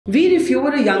Vir, if you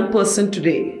were a young person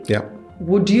today,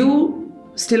 would you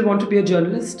still want to be a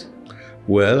journalist?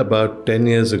 Well, about 10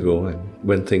 years ago, and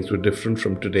when things were different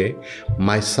from today,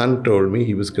 my son told me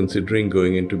he was considering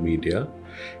going into media.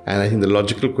 And I think the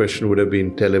logical question would have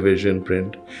been television,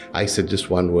 print. I said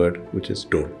just one word, which is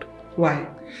don't. Why?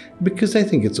 Because I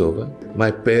think it's over.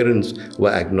 My parents were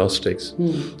agnostics.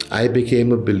 I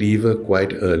became a believer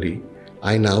quite early.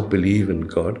 I now believe in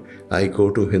God. I go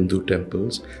to Hindu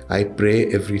temples. I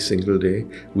pray every single day.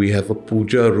 We have a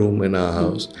puja room in our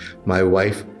house. My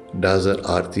wife does an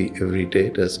aarti every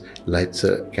day, lights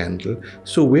a candle.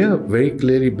 So we are very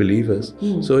clearly believers.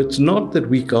 So it's not that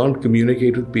we can't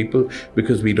communicate with people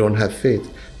because we don't have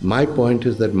faith. My point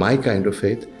is that my kind of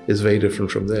faith is very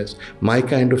different from theirs. My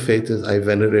kind of faith is I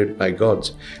venerate my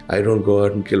gods. I don't go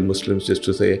out and kill Muslims just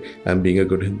to say I'm being a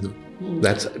good Hindu.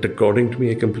 That's, according to me,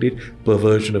 a complete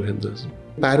perversion of Hinduism.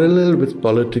 Parallel with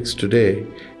politics today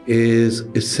is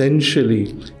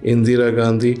essentially Indira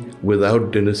Gandhi without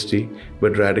dynasty,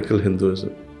 but radical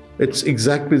Hinduism. It's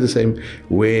exactly the same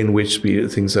way in which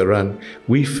things are run.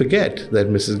 We forget that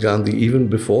Mrs. Gandhi, even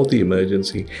before the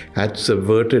emergency, had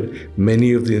subverted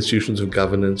many of the institutions of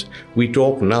governance. We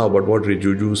talk now about what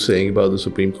Rijuju is saying about the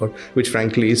Supreme Court, which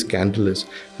frankly is scandalous.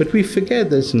 But we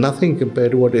forget there's nothing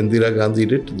compared to what Indira Gandhi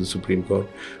did to the Supreme Court,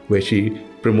 where she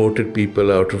promoted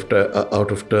people out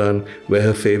of turn, where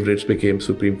her favorites became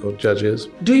Supreme Court judges.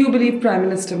 Do you believe Prime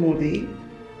Minister Modi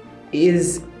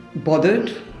is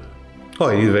bothered? Oh,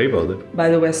 he's very bothered. By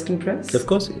the Western press? Of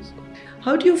course he is.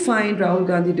 How do you find Rahul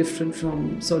Gandhi different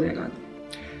from Sonia Gandhi?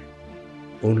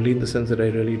 Only in the sense that I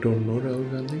really don't know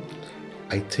Rahul Gandhi.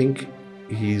 I think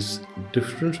he's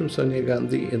different from Sonia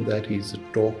Gandhi in that he's a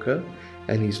talker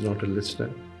and he's not a listener.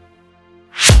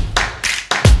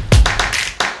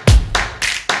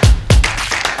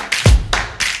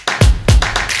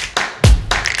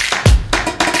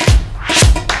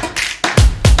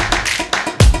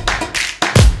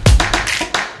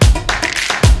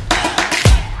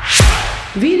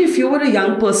 Vir, if you were a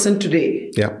young person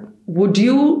today, would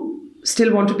you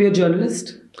still want to be a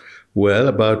journalist? Well,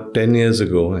 about 10 years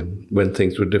ago, and when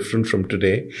things were different from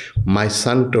today, my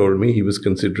son told me he was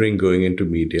considering going into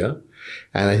media.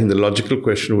 And I think the logical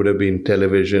question would have been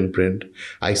television, print.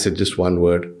 I said just one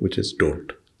word, which is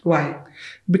don't. Why?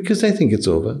 Because I think it's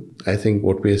over. I think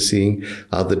what we're seeing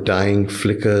are the dying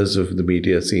flickers of the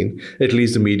media scene, at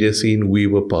least the media scene we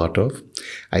were part of.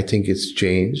 I think it's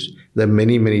changed. There are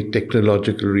many, many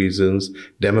technological reasons,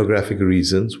 demographic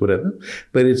reasons, whatever,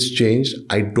 but it's changed.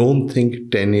 I don't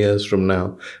think 10 years from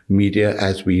now, media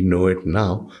as we know it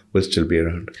now will still be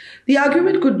around. The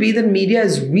argument could be that media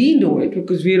as we know it,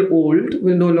 because we're old,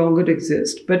 will no longer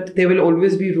exist, but there will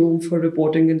always be room for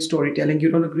reporting and storytelling.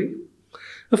 You don't agree?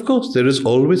 Of course, there is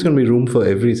always going to be room for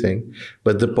everything.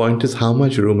 But the point is, how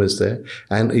much room is there?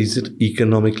 And is it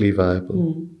economically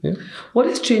viable? Yeah? What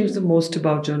has changed the most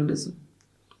about journalism?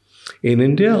 In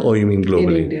India, or you mean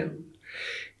globally? In India.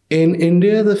 In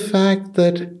India, the fact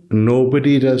that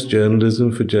nobody does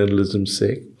journalism for journalism's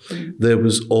sake. There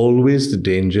was always the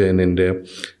danger in India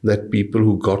that people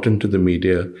who got into the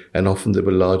media, and often they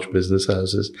were large business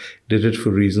houses, did it for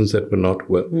reasons that were not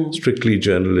strictly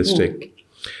journalistic.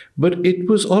 But it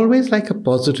was always like a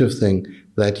positive thing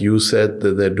that you said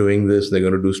that they're doing this, they're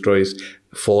going to do stories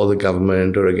for the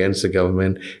government or against the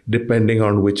government, depending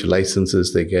on which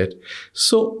licenses they get.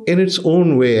 So in its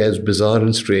own way, as bizarre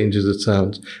and strange as it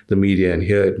sounds, the media, and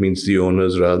here it means the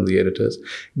owners rather than the editors,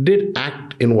 did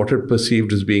act in what it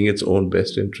perceived as being its own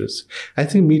best interests. I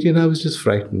think media now is just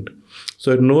frightened.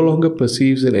 So it no longer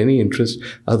perceives in any interest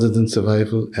other than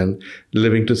survival and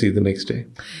living to see the next day.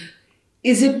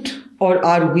 Is it, or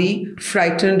are we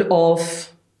frightened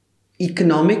of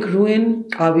economic ruin?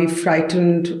 Are we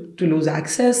frightened to lose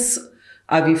access?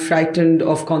 Are we frightened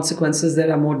of consequences that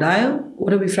are more dire?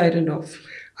 What are we frightened of?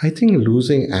 I think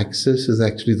losing access is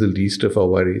actually the least of our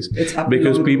worries. It's happening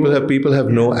because people have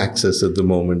no access at the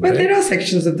moment. But there are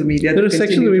sections of the media that have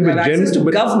access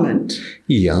to government.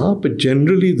 Yeah, but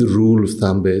generally the rule of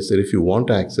thumb is that if you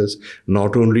want access,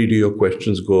 not only do your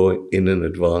questions go in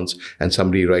advance and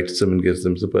somebody writes them and gives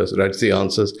them to the person, writes the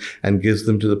answers and gives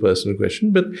them to the person in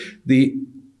question, but the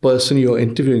person you're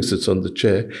interviewing sits on the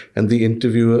chair and the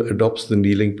interviewer adopts the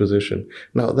kneeling position.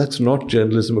 Now, that's not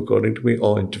journalism according to me,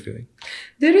 or interviewing.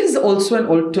 There is also an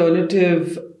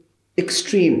alternative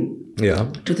extreme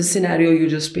to the scenario you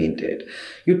just painted.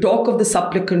 You talk of the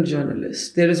supplicant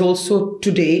journalist. There is also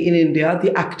today in India the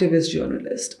activist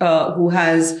journalist who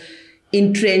has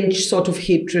entrenched sort of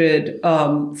hatred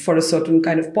for a certain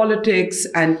kind of politics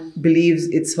and believes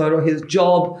it's her or his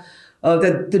job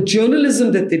that the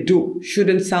journalism that they do should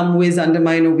in some ways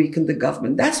undermine or weaken the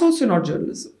government. That's also not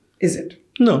journalism, is it?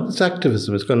 No, it's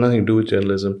activism. It's got nothing to do with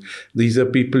journalism. These are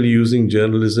people using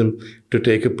journalism to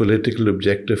take a political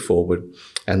objective forward.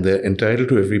 And they're entitled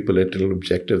to every political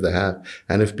objective they have.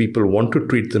 And if people want to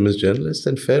treat them as journalists,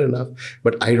 then fair enough.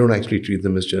 But I don't actually treat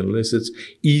them as journalists. It's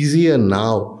easier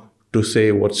now to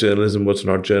say what's journalism, what's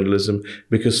not journalism,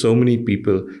 because so many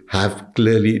people have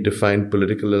clearly defined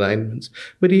political alignments.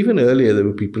 But even earlier, there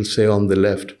were people, say, on the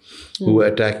left, who were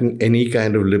attacking any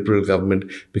kind of liberal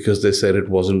government because they said it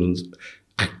wasn't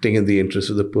acting in the interests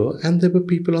of the poor. And there were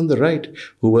people on the right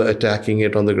who were attacking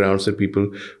it on the grounds that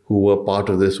people who were part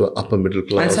of this were upper middle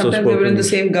class. And sometimes they were in the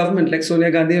same government, like Sonia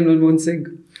Gandhi and Manmohan Singh.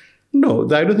 No,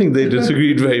 I don't think they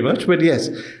disagreed very much, but yes.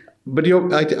 But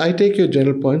I take your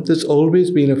general point. There's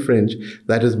always been a fringe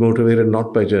that is motivated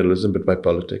not by journalism, but by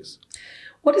politics.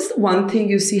 What is the one thing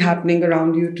you see happening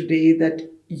around you today that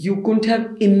you couldn't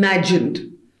have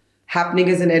imagined happening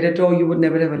as an editor, or you would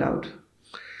never have allowed?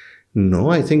 No,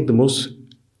 I think the most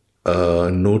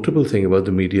notable thing about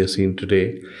the media scene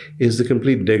today is the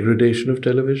complete degradation of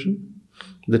television.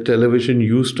 The television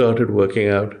you started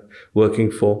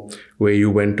working for, where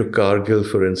you went to Kargil,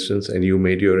 for instance, and you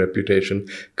made your reputation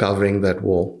covering that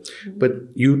war. But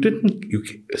you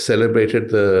celebrated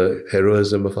the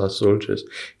heroism of our soldiers.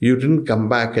 You didn't come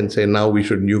back and say, now we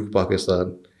should nuke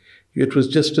Pakistan. It was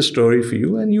just a story for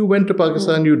you, and you went to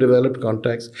Pakistan, you developed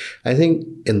contacts. I think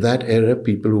in that era,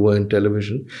 people who were in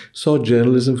television saw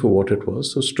journalism for what it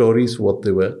was, so stories for what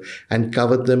they were, and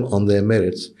covered them on their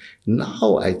merits.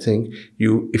 Now, I think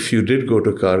if you did go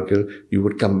to Kargil, you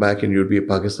would come back and you'd be a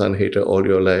Pakistan hater all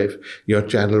your life. Your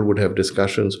channel would have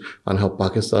discussions on how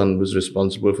Pakistan was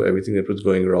responsible for everything that was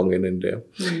going wrong in India.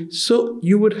 So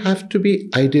you would have to be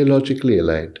ideologically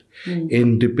aligned.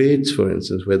 In debates, for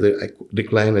instance, where I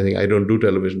decline, I think I don't do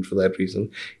television for that reason,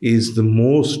 is the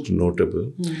most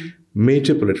notable.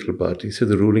 Major political parties, say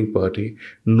the ruling party,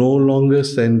 no longer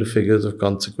send figures of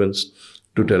consequence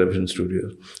to television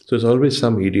studios. So it's always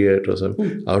some idiot or some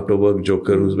out-of-work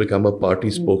joker who's become a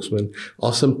party spokesman,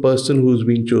 or some person who's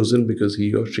been chosen because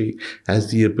he or she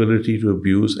has the ability to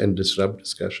abuse and disrupt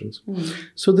discussions.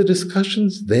 So the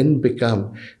discussions then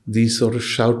become these sort of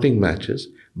shouting matches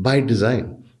by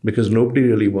design, because nobody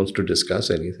really wants to discuss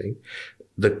anything.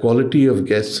 The quality of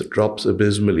guests drops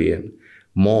abysmally and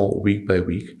more week by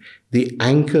week. The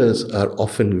anchors are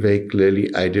often very clearly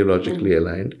ideologically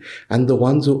aligned, and the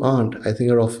ones who aren't, I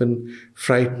think, are often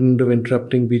frightened of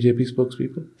interrupting BJP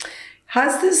spokespeople.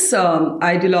 Has this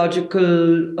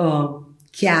ideological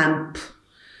camp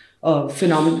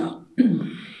phenomena,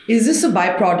 is this a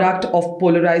byproduct of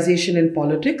polarization in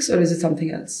politics, or is it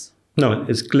something else? No,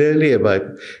 it's clearly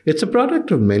it's a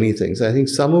product of many things. I think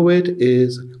some of it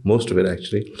is, most of it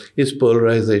actually, is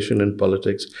polarization in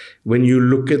politics. When you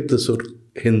look at the sort of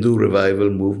Hindu revival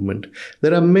movement,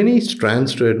 there are many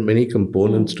strands to it, many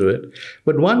components to it.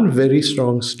 But one very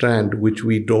strong strand, which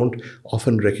we don't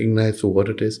often recognize for what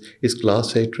it is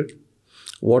class hatred.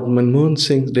 What Manmohan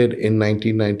Singh did in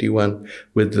 1991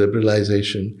 with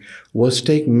liberalization was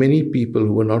take many people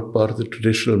who were not part of the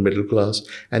traditional middle class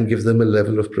and give them a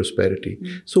level of prosperity.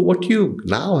 So what you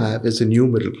now have is a new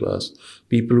middle class,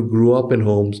 people who grew up in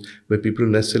homes where people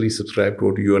necessarily subscribe to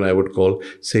what you and I would call,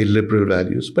 say, liberal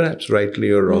values, perhaps rightly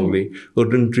or wrongly, who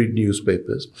didn't read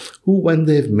newspapers, who when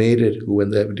they've made it, who when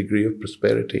they have a degree of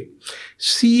prosperity,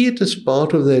 see it as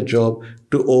part of their job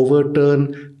to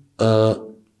overturn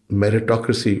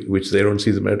meritocracy, which they don't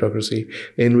see the meritocracy,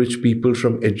 in which people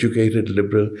from educated,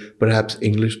 liberal, perhaps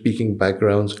English-speaking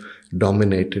backgrounds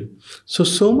dominated.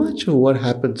 So much of what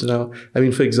happens now, I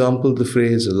mean, for example, the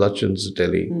phrase Lutyens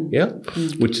Delhi,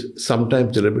 which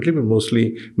sometimes deliberately, but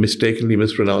mostly mistakenly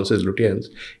mispronounced as Lutyens,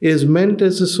 is meant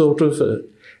as a sort of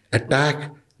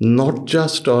attack not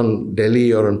just on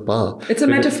Delhi or on power. It's a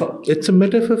metaphor. It's a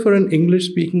metaphor for an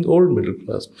English-speaking old middle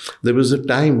class. There was a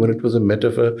time when it was a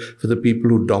metaphor for the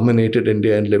people who dominated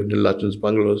India and lived in Lutyens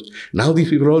bungalows. Now these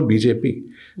people are all BJP.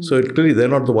 So clearly they're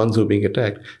not the ones who are being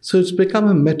attacked. So it's become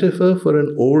a metaphor for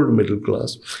an old middle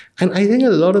class. And I think a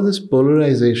lot of this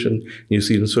polarization, you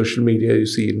see in social media, you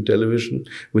see in television,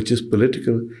 which is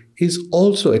political, is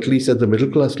also, at least at the middle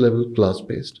class level,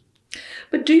 class-based.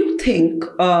 But do you think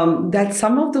that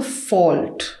some of the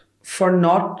fault for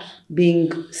not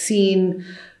being seen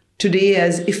today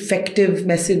as effective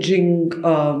messaging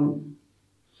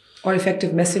or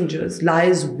effective messengers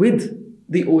lies with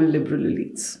the old liberal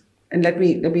elites? And let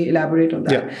me elaborate on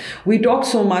that. We talk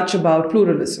so much about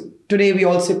pluralism Today we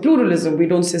all say pluralism. We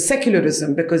don't say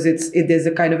secularism because there's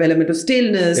a kind of element of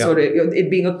staleness or it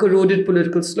being a corroded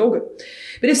political slogan.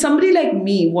 But if somebody like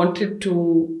me wanted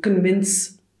to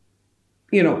convince,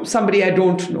 somebody I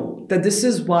don't know that this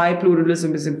is why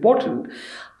pluralism is important,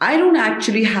 I don't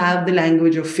actually have the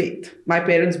language of faith. My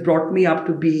parents brought me up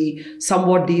to be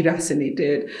somewhat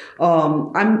deracinated.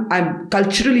 I'm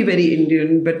culturally very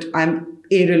Indian, but I'm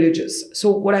a-religious.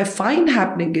 So what I find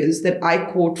happening is that I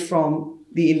quote from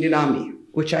the Indian Army,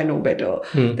 which I know better,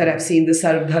 that I've seen the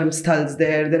Sarv Dharm Sthals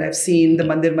there, that I've seen the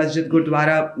Mandir Masjid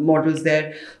Gurdwara models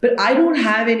there, but I don't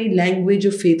have any language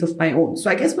of faith of my own. So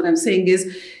I guess what I'm saying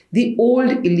is the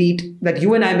old elite that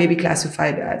you and I may be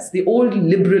classified as, the old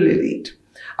liberal elite,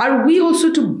 are we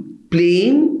also to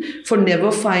blame for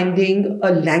never finding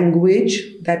a language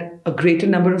that a greater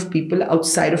number of people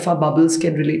outside of our bubbles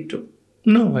can relate to?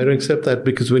 No, I don't accept that,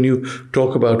 because when you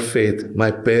talk about faith,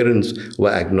 my parents were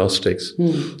agnostics.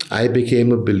 I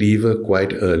became a believer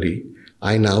quite early.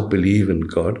 I now believe in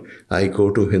God. I go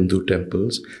to Hindu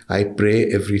temples. I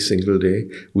pray every single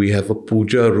day. We have a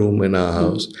puja room in our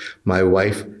house. My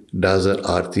wife does an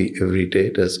aarti every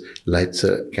day, lights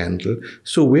a candle.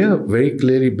 So we are very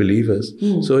clearly believers.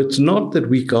 So it's not that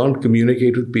we can't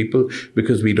communicate with people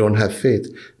because we don't have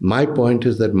faith. My point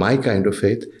is that my kind of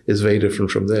faith is very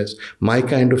different from theirs. My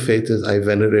kind of faith is I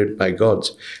venerate my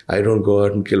gods. I don't go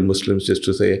out and kill Muslims just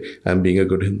to say I'm being a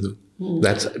good Hindu.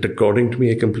 That's, according to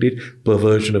me, a complete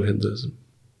perversion of Hinduism.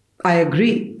 I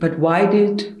agree. But why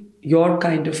did your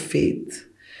kind of faith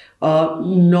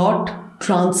not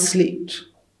translate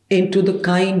into the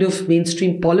kind of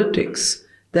mainstream politics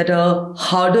that a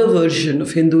harder version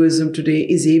of Hinduism today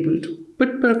is able to?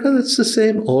 But Barkha, that's the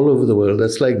same all over the world.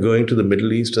 That's like going to the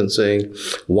Middle East and saying,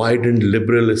 why didn't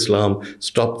liberal Islam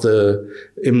stop the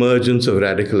emergence of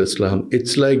radical Islam?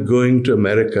 It's like going to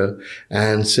America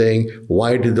and saying,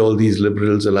 why did all these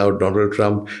liberals allow Donald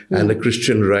Trump and the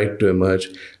Christian right to emerge?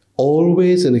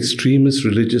 Always an extremist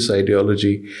religious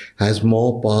ideology has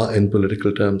more power in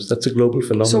political terms. That's a global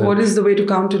phenomenon. So what is the way to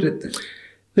counter it then?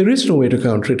 There is no way to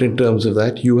counter it in terms of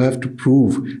that. You have to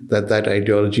prove that that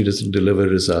ideology doesn't deliver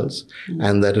results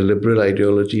and that a liberal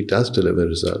ideology does deliver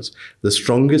results. The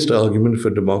strongest argument for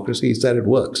democracy is that it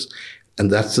works. And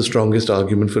that's the strongest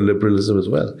argument for liberalism as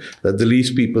well, that the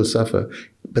least people suffer.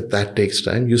 But that takes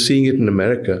time. You're seeing it in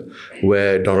America,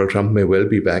 where Donald Trump may well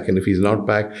be back. And if he's not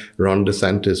back, Ron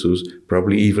DeSantis, who's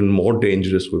probably even more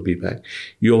dangerous, will be back.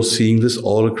 You're seeing this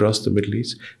all across the Middle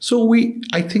East. So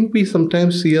I think we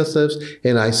sometimes see ourselves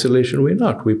in isolation. We're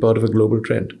not. We're part of a global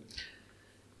trend.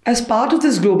 As part of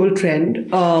this global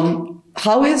trend,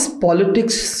 how has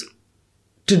politics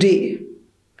today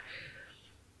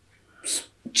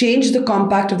changed the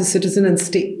compact of the citizen and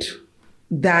state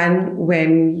than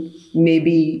when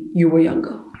maybe you were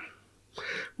younger?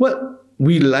 Well,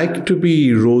 we like to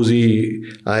be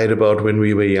rosy-eyed about when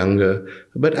we were younger.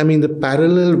 But I mean, the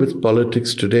parallel with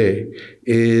politics today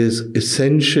is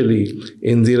essentially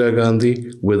Indira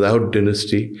Gandhi without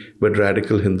dynasty, but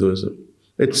radical Hinduism.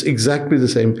 It's exactly the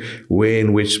same way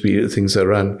in which things are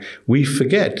run. We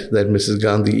forget that Mrs.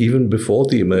 Gandhi, even before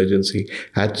the emergency,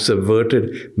 had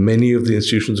subverted many of the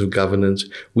institutions of governance.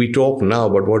 We talk now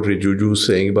about what Rijuju is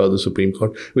saying about the Supreme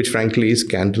Court, which frankly is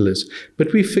scandalous.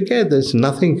 But we forget there's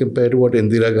nothing compared to what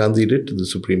Indira Gandhi did to the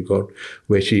Supreme Court,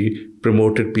 where she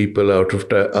promoted people out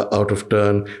of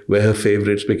turn, where her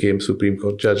favorites became Supreme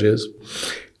Court judges.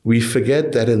 We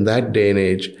forget that in that day and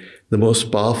age, the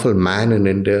most powerful man in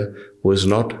India was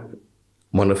not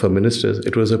one of her ministers,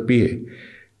 it was a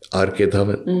PA, R.K.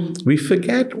 Dhawan. We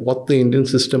forget what the Indian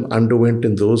system underwent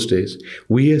in those days.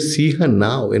 We see her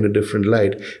now in a different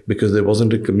light because there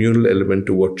wasn't a communal element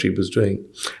to what she was doing.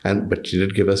 But she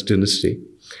did give us dynasty.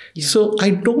 Yeah. So I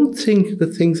don't think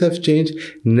that things have changed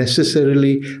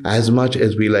necessarily as much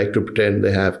as we like to pretend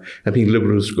they have. I mean,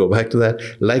 liberals, to go back to that,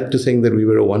 like to think that we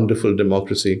were a wonderful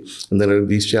democracy and then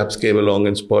these chaps came along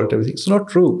and spoiled everything. It's not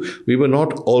true. We were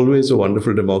not always a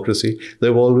wonderful democracy.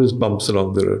 There were always bumps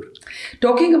along the road.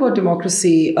 Talking about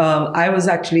democracy, I was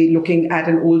actually looking at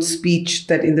an old speech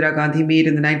that Indira Gandhi made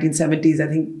in the 1970s, I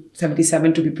think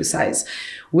 77 to be precise,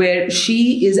 where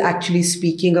she is actually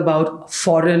speaking about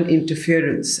foreign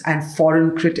interference and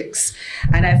foreign critics.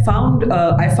 And I found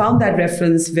that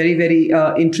reference very, very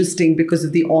interesting because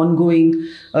of the ongoing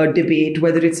debate,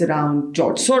 whether it's around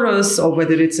George Soros or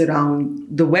whether it's around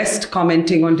the West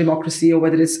commenting on democracy or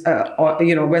whether it's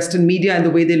Western media and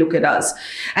the way they look at us.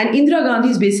 And Indira Gandhi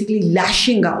is basically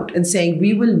lashing out and saying,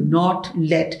 we will not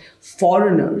let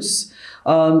foreigners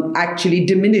actually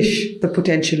diminish the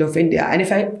potential of India. And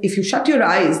if you shut your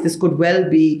eyes, this could well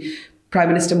be Prime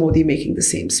Minister Modi making the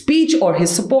same speech or his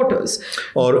supporters.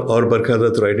 Or Barkha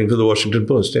Dutt writing to the Washington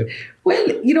Post. Yeah. Well,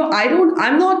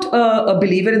 I'm not a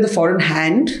believer in the foreign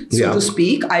hand, so to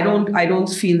speak. I don't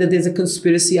feel that there's a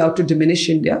conspiracy out to diminish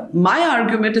India. My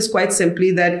argument is quite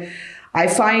simply that I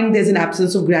find there's an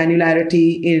absence of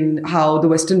granularity in how the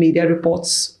Western media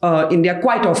reports India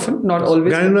quite often, not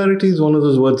always. Granularity is one of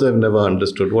those words I've never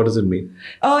understood. What does it mean?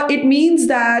 It means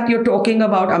that you're talking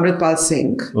about Amritpal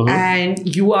Singh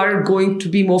and you are going to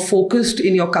be more focused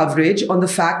in your coverage on the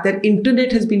fact that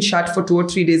internet has been shut for 2 or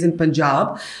 3 days in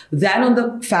Punjab than on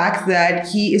the fact that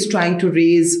he is trying to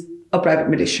raise a private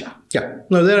militia. Yeah.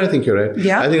 No, there I think you're right.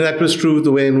 Yeah. I think that was true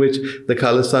the way in which the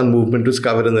Khalistan movement was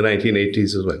covered in the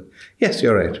 1980s as well. Yes,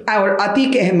 you're right. Our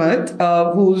Atiq Ahmed,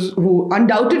 who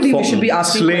undoubtedly we should be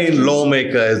asking slain questions.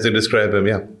 Lawmaker, as they describe him,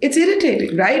 yeah. It's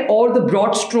irritating, right? Or the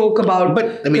broad stroke about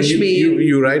Kashmir.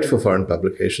 You write for foreign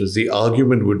publications. The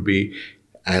argument would be,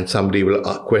 and somebody will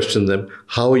question them,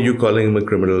 how are you calling him a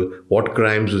criminal? What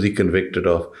crimes was he convicted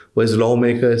of? Well, his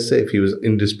lawmaker is safe. He was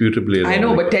indisputably a lawmaker. I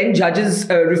know, but 10 judges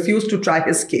refused to try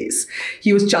his case.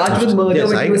 He was charged with murder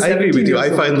when he was 17 I agree with you. I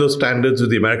years find old. those standards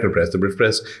with the American press. The British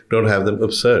press don't have them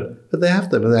absurd. But they have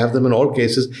them. And they have them in all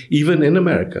cases, even in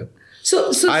America.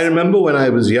 So I remember when I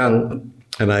was young,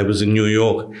 and I was in New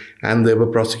York, and they were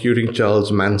prosecuting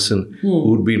Charles Manson,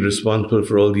 who'd been responsible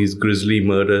for all these grisly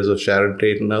murders of Sharon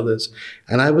Tate and others.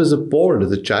 And I was appalled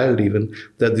as a child even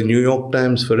that the New York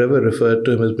Times forever referred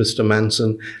to him as Mr.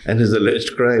 Manson and his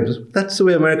alleged crimes. That's the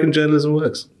way American journalism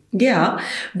works. Yeah,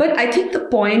 but I think the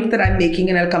point that I'm making,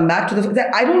 and I'll come back to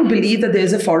that I don't believe that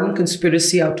there's a foreign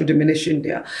conspiracy out to diminish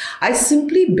India. I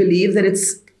simply believe that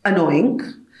it's annoying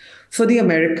for the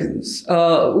Americans,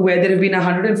 where there have been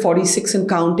 146 and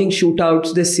counting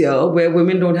shootouts this year, where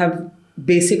women don't have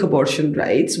basic abortion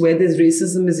rights, where there's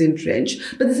racism is entrenched.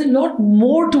 But there's a lot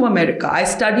more to America. I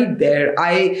studied there.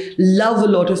 I love a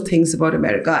lot of things about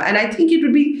America. And I think it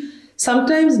would be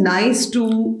sometimes nice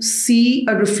to see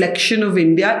a reflection of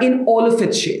India in all of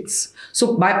its shades.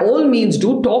 So by all means,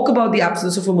 do talk about the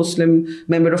absence of a Muslim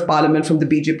member of parliament from the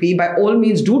BJP. By all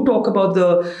means, do talk about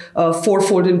the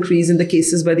fourfold increase in the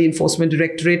cases by the Enforcement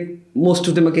Directorate, most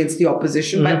of them against the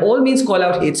opposition. By all means, call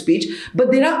out hate speech.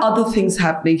 But there are other things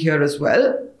happening here as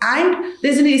well. And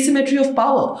there's an asymmetry of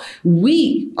power.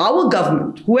 Our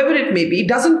government, whoever it may be,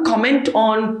 doesn't comment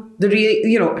on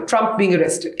Trump being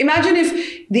arrested. Imagine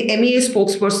if the MEA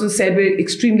spokesperson said, we're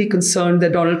extremely concerned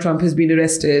that Donald Trump has been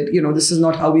arrested. This is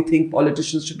not how we think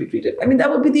politicians should be treated. I mean, that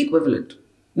would be the equivalent.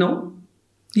 No?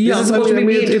 Yeah, this is supposed to be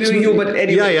me interviewing you, but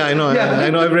anyway. Yeah, I know. Yeah. I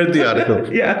know. I've read the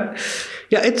article. Yeah.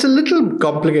 Yeah, it's a little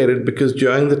complicated because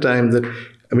during the time that,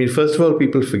 first of all,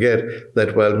 people forget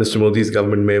that while Mr. Modi's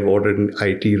government may have ordered an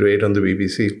IT raid on the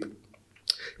BBC,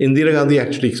 Indira Gandhi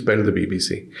actually expelled the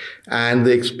BBC. And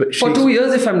for 2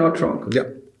 years, if I'm not wrong. Yeah.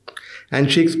 And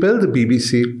she expelled the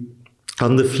BBC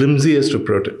on the flimsiest of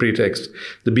pretext.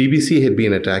 The BBC had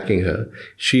been attacking her.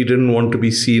 She didn't want to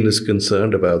be seen as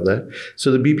concerned about that.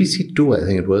 So the BBC 2, I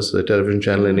think it was, the television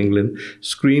channel in England,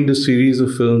 screened a series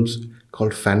of films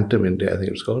called Phantom India, I think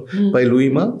it was called, by Louis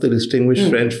Malle, the distinguished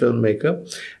French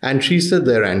filmmaker. And she said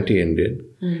they're anti-Indian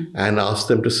and asked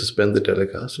them to suspend the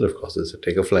telecast. And of course, they said,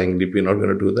 take a flying leap, we're not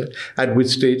going to do that. At which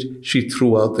stage, she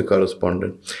threw out the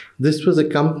correspondent. This was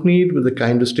accompanied with the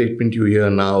kind of statement you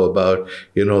hear now about,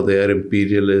 they're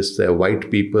imperialists, they're white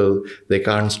people, they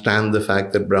can't stand the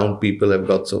fact that brown people have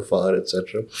got so far,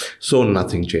 etc. So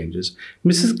nothing changes.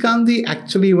 Mrs. Gandhi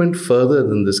actually went further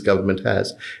than this government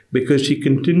has, because she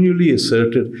continually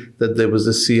asserted that there was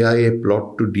a CIA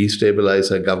plot to destabilize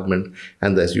her government.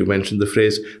 And as you mentioned the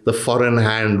phrase, the foreign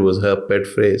hand was her pet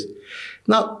phrase.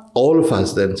 Now, all of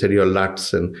us then said, you're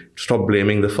luts and stop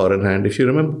blaming the foreign hand. If you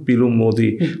remember, Pilu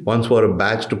Modi once wore a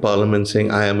badge to Parliament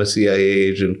saying, I am a CIA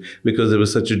agent, because there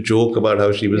was such a joke about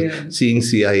how she was seeing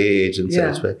CIA agents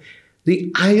elsewhere. The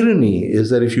irony is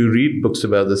that if you read books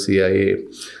about the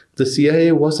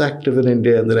CIA was active in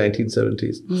India in the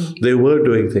 1970s. They were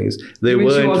doing things. She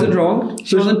wasn't wrong?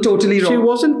 She wasn't totally wrong? She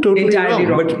wasn't totally entirely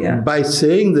wrong. But by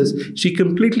saying this, she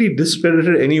completely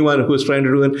discredited anyone who was trying to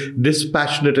do a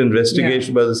dispassionate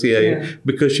investigation by the CIA,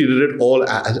 because she did it all,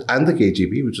 and the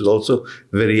KGB, which was also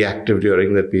very active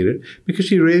during that period, because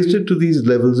she raised it to these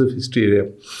levels of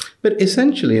hysteria. But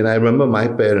essentially, and I remember my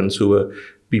parents, who were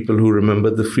people who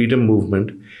remembered the freedom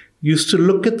movement, used to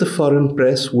look at the foreign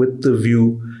press with the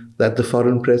view that the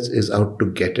foreign press is out to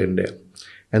get India.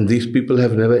 And these people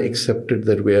have never accepted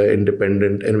that we are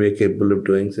independent and we are capable of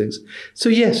doing things. So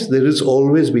yes, there has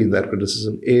always been that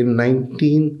criticism. In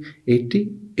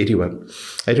 1980, 81.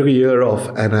 I took a year off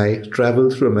and I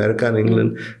traveled through America and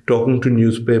England talking to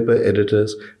newspaper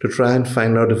editors to try and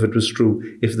find out if it was true,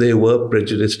 if they were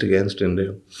prejudiced against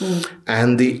India.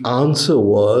 And the answer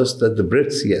was that the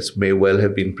Brits, yes, may well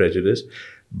have been prejudiced,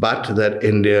 but that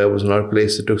India was not a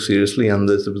place that took seriously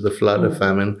unless there was a flood, a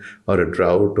famine, or a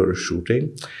drought, or a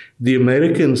shooting. The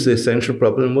Americans, the essential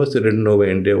problem was they didn't know where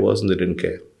India was and they didn't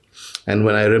care. And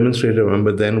when I remonstrated, I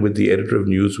remember then with the editor of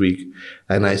Newsweek,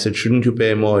 and I said, shouldn't you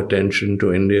pay more attention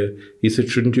to India? He said,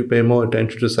 shouldn't you pay more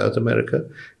attention to South America?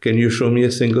 Can you show me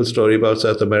a single story about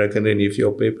South America in any of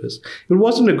your papers? It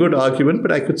wasn't a good argument,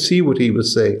 but I could see what he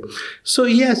was saying. So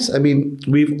yes, I mean,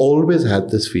 we've always had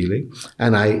this feeling,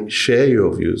 and I share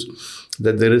your views,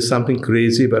 that there is something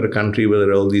crazy about a country where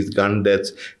there are all these gun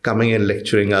deaths coming and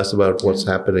lecturing us about what's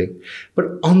happening. But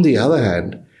on the other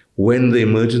hand, when the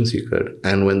emergency occurred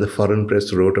and when the foreign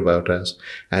press wrote about us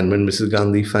and when Mrs.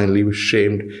 Gandhi finally was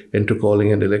shamed into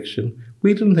calling an election,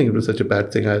 we didn't think it was such a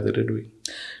bad thing either, did we?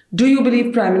 Do you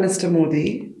believe Prime Minister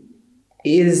Modi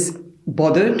is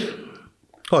bothered?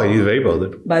 Oh, he's very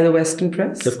bothered. By the Western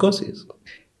press? Of course he is.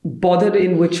 Bothered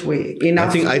in which way?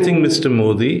 Enough I think Mr.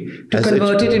 Modi has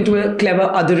convert it into a clever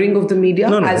othering of the media,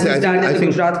 as he's done in the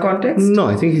Gujarat context? No,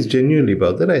 I think he's genuinely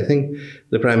bothered. I think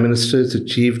the Prime Minister has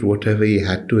achieved whatever he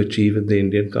had to achieve in the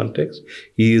Indian context.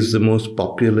 He is the most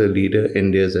popular leader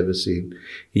India has ever seen.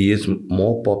 He is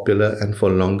more popular and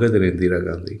for longer than Indira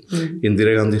Gandhi.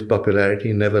 Indira Gandhi's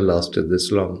popularity never lasted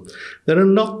this long. There are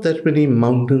not that many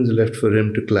mountains left for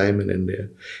him to climb in India.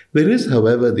 There is,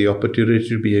 however, the opportunity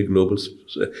to be a global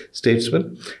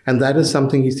statesman, and that is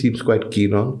something he seems quite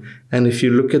keen on. And if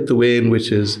you look at the way in which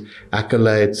his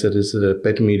acolytes, that is,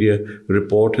 pet media,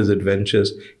 report his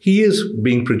adventures, he is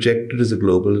being projected as a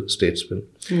global statesman.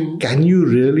 Can you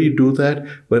really do that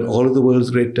when all of the world's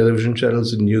great television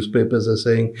channels and newspapers are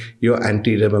saying you're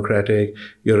anti-democratic,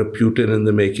 you're a Putin in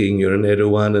the making, you're an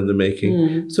Erdogan in the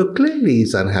making? So clearly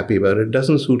he's unhappy about it. It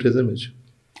doesn't suit his image.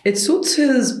 It suits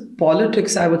his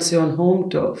politics, I would say, on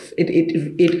home turf.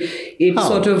 It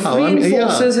sort of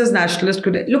reinforces his nationalist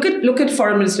credentials. Look at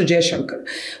Foreign Minister Jaishankar.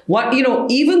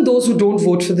 Even those who don't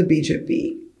vote for the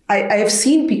BJP, I have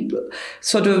seen people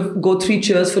sort of go 3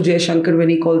 cheers for Jaishankar when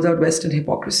he calls out Western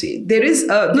hypocrisy. There is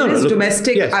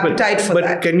domestic appetite for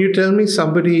that. But can you tell me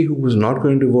somebody who was not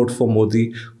going to vote for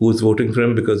Modi, who was voting for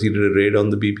him because he did a raid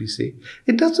on the BBC?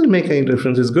 It doesn't make any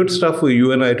difference. It's good stuff for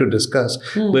you and I to discuss.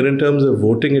 But in terms of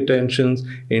voting attentions,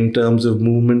 in terms of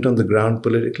movement on the ground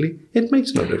politically, it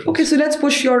makes no difference. Okay, so let's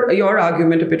push your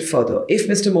argument a bit further. If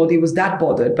Mr. Modi was that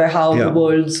bothered by how the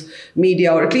world's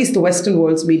media, or at least the Western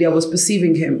world's media, was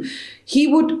perceiving him, he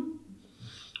would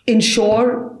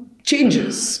ensure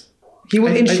changes. He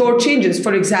would ensure changes.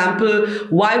 For example,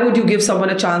 why would you give someone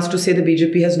a chance to say the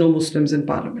BJP has no Muslims in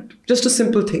parliament? Just a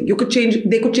simple thing. They could change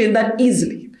that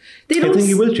easily. I think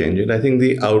he will change it. I think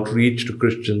the outreach to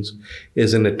Christians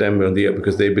is an attempt on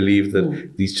because they believe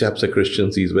that these chaps are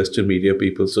Christians, these Western media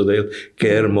people, so they'll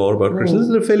care more about Christians.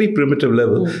 It's at a fairly primitive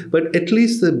level. But at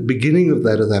least the beginning of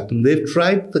that has happened. They've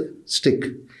tried the stick.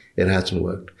 It hasn't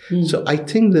worked. So I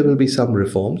think there will be some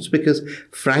reforms because,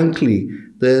 frankly,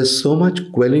 there's so much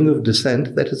quelling of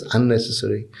dissent that is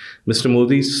unnecessary. Mr.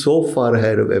 Modi is so far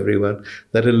ahead of everyone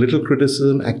that a little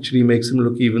criticism actually makes him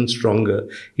look even stronger.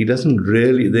 They don't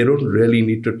really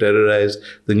need to terrorize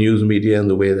the news media in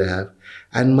the way they have.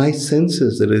 And my sense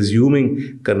is that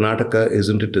assuming Karnataka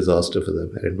isn't a disaster for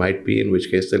them, and it might be, in which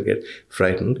case they'll get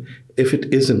frightened. If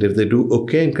it isn't, if they do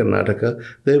okay in Karnataka,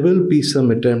 there will be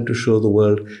some attempt to show the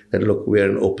world that, look, we are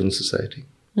an open society.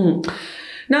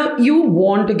 Now, you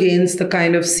warned against the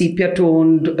kind of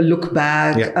sepia-toned look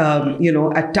back,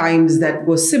 at times that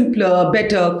was simpler,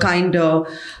 better, kinder.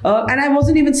 And I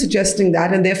wasn't even suggesting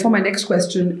that. And therefore, my next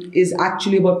question is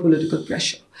actually about political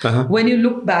pressure. When you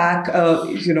look back,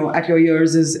 at your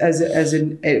years as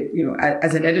an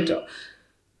editor,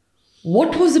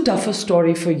 what was the toughest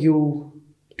story for you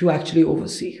to actually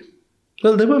oversee?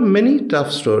 Well, there were many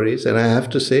tough stories. And I have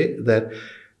to say that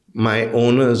my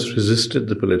owners resisted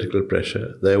the political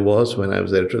pressure. There was, when I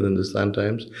was editor of the Hindustan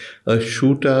Times, a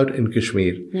shootout in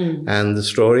Kashmir. And the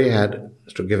story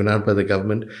given out by the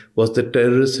government was that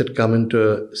terrorists had come into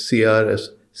a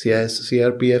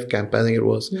CRPF camp, I think it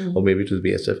was, or maybe it was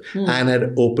BSF, and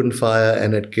had opened fire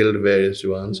and had killed various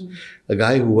Jawans. A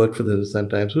guy who worked for the Hindustan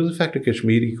Times, who was in fact a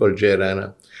Kashmiri called Jay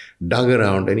Rana, dug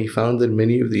around and he found that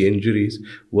many of the injuries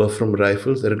were from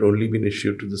rifles that had only been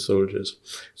issued to the soldiers.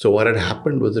 So what had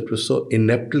happened was it was so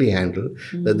ineptly handled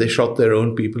that they shot their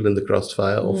own people in the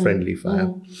crossfire or friendly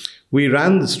fire. We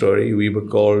ran the story. We were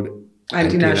called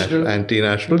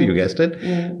anti-national, you guessed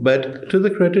it. But to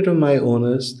the credit of my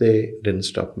owners, they didn't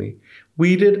stop me.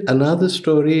 We did another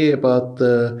story about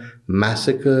the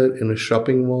massacre in a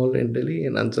shopping mall in Delhi,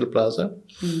 in Ansal Plaza.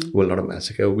 Well, not a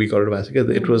massacre. We call it a massacre.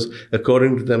 It was,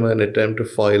 according to them, an attempt to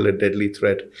foil a deadly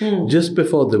threat. Just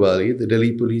before Diwali, the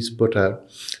Delhi police put out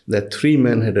that 3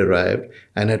 men had arrived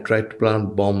and had tried to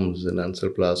plant bombs in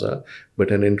Ansal Plaza,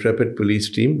 but an intrepid police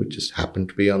team, which just happened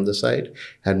to be on the site,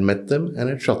 had met them and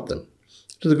had shot them.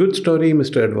 It was a good story.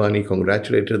 Mr. Advani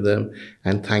congratulated them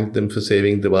and thanked them for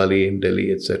saving Diwali in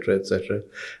Delhi, etc., etc.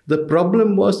 The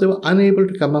problem was they were unable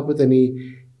to come up with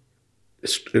any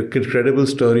credible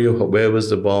story of where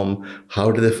was the bomb,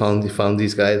 how did they found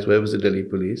these guys, where was the Delhi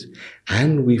police.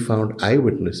 And we found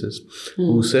eyewitnesses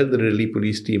who said the Delhi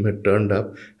police team had turned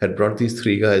up, had brought these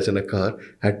 3 guys in a car,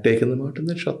 had taken them out and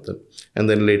then shot them, and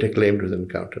then later claimed it was an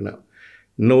encounter. Now,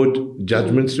 no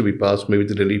judgments to be passed. Maybe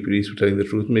the Delhi police were telling the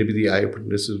truth. Maybe the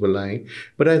eyewitnesses were lying.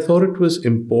 But I thought it was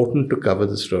important to cover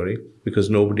the story because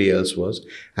nobody else was.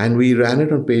 And we ran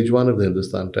it on page 1 of the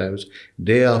Hindustan Times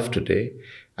day after day.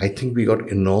 I think we got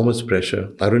enormous pressure.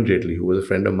 Arun Jaitley, who was a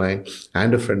friend of mine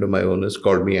and a friend of my owners,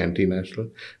 called me anti-national.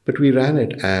 But we ran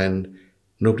it and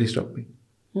nobody stopped me.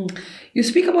 You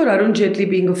speak about Arun Jaitley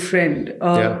being a friend.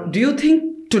 Do you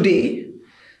think today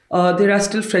there are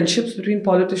still friendships between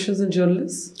politicians and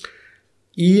journalists?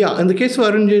 Yeah, in the case of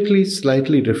Arun Jaitley, it's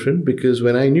slightly different because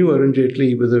when I knew Arun Jaitley,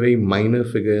 he was a very minor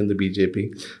figure in the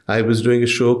BJP. I was doing a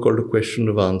show called A Question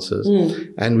of Answers,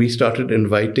 and we started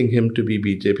inviting him to be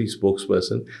BJP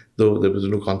spokesperson, though there was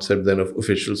no concept then of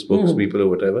official spokespeople or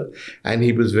whatever. And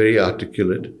he was very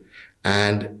articulate.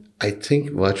 And I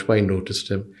think Vajpayee noticed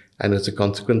him. And as a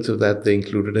consequence of that, they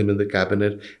included him in the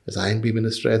cabinet as INB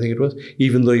minister, I think it was,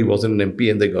 even though he wasn't an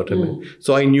MP and they got him in.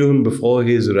 So I knew him before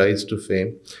his rise to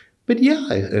fame. But yeah,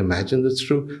 I imagine that's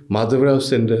true. Madhavrao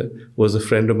Sindha was a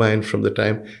friend of mine from the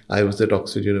time I was at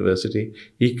Oxford University.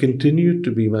 He continued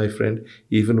to be my friend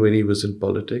even when he was in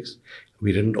politics.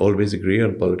 We didn't always agree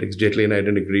on politics. Jaitley and I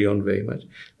didn't agree on very much.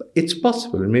 But it's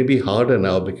possible. It may be harder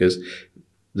now because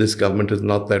this government is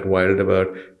not that wild about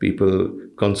people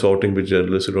consorting with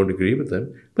journalists who don't agree with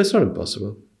them. But it's not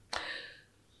impossible.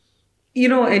 You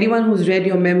know, anyone who's read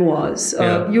your memoirs,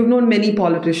 you've known many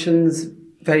politicians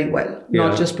very well,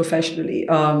 not just professionally.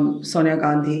 Sonia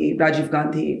Gandhi, Rajiv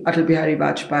Gandhi, Atal Bihari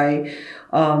Vajpayee,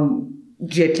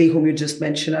 Jaitley, whom you just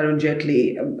mentioned, Arun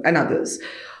Jaitley, and others.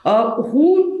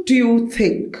 Who do you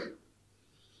think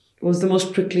was the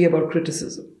most prickly about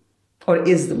criticism, or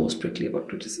is the most prickly about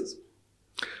criticism?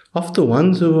 Of the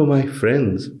ones who were my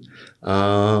friends,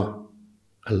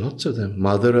 lots of them.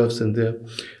 Madhavrao Sindha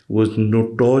was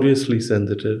notoriously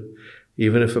sensitive.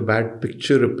 Even if a bad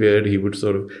picture appeared, he would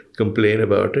sort of complain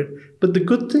about it. But the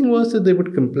good thing was that they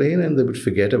would complain and they would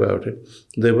forget about it.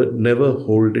 They would never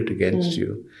hold it against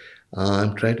you.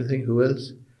 I'm trying to think who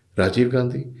else. Rajiv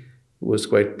Gandhi was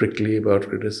quite prickly about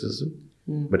criticism.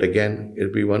 But again,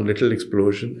 it'd be one little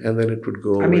explosion and then it would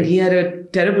go away. I mean, he had a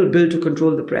terrible bill to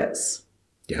control the press.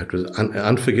 Yeah, it was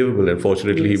unforgivable.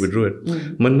 Unfortunately, he would do it.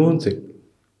 Manmohan Singh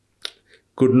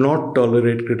could not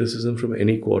tolerate criticism from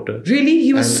any quarter. Really?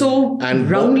 He was so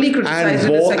roundly criticized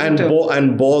in the second term.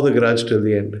 And bore the grudge till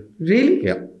the end. Really?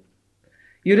 Yeah.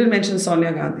 You didn't mention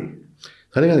Sonia Gandhi.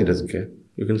 Sonia Gandhi doesn't care.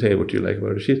 You can say what you like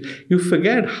about her. You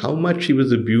forget how much she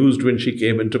was abused when she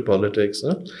came into politics.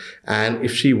 Huh? And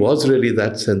if she was really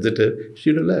that sensitive,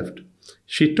 she'd have left.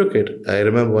 She took it. I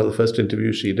remember one of the first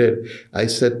interviews she did. I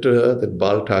said to her that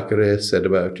Bal Thackeray has said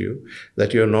about you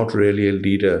that you're not really a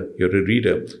leader, you're a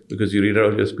reader because you read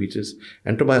all your speeches.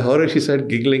 And to my horror, she started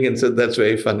giggling and said, that's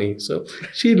very funny. So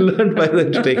she learned by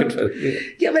then to take it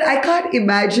very Yeah, but I can't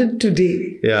imagine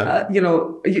today,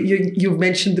 you've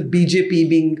mentioned the BJP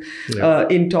being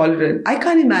intolerant. I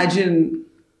can't imagine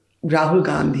Rahul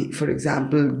Gandhi, for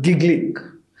example, giggling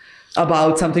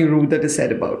about something rude that is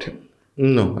said about him.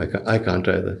 No, I can't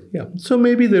either. Yeah. So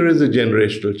maybe there is a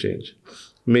generational change.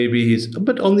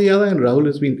 But on the other hand, Rahul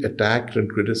has been attacked and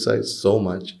criticized so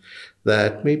much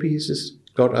that maybe he's just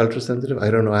got ultra-sensitive.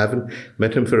 I don't know. I haven't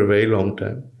met him for a very long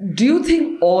time. Do you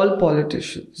think all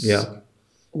politicians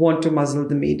want to muzzle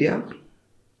the media?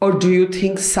 Or do you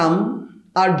think some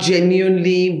are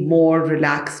genuinely more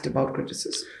relaxed about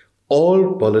criticism?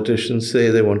 All politicians say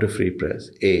they want a free press.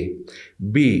 A.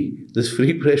 B. This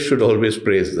free press should always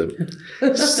praise them.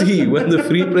 C. When the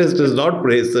free press does not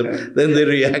praise them, then they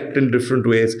react in different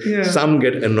ways. Yeah. Some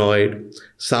get annoyed,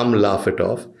 some laugh it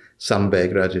off, some bear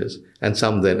grudges, and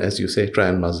some then, as you say, try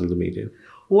and muzzle the media.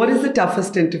 What is the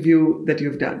toughest interview that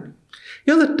you've done?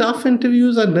 The tough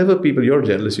interviews are never people, you're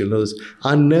journalists, you'll know this,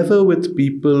 are never with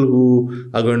people who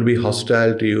are going to be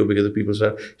hostile to you because the people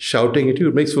start shouting at you.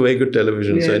 It makes for very good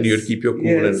television, so and you keep your cool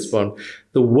and respond.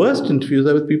 The worst interviews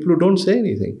are with people who don't say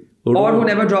anything. who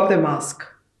never drop their mask.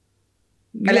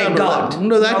 That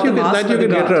you can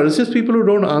get around. It's just people who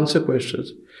don't answer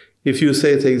questions. If you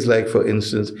say things like, for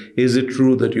instance, is it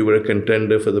true that you were a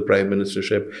contender for the prime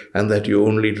ministership and that you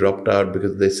only dropped out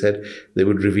because they said they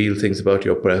would reveal things about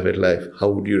your private life? How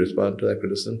would you respond to that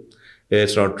criticism?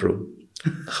 It's not true.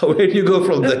 Where do you go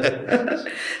from there?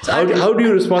 How do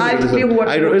you respond to this?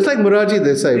 It's like Morarji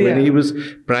Desai, when he was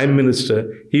Prime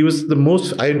Minister, he was the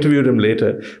most, I interviewed him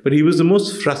later, but he was the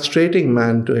most frustrating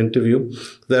man to interview.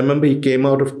 I remember he came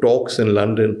out of talks in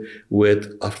London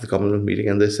after the Commonwealth meeting,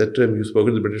 and they said to him, "You spoke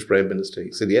to the British Prime Minister?"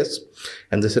 He said, "Yes."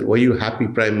 And they said, "Were you happy,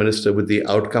 Prime Minister, with the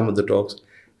outcome of the talks?"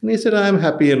 And he said, "I'm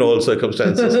happy in all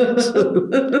circumstances."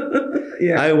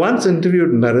 I once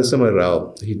interviewed Narasimha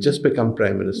Rao. He'd just become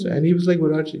Prime Minister, and he was like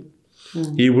Morarji.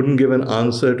 He wouldn't give an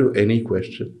answer to any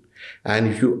question. And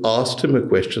if you asked him a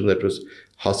question that was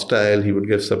hostile, he would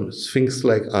give some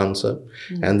sphinx-like answer.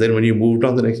 And then when you moved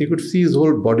on the next, you could see his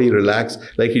whole body relax,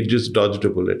 like he just dodged a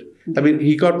bullet. I mean,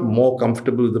 he got more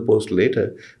comfortable with the post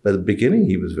later. But at the beginning,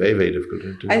 he was very, very difficult to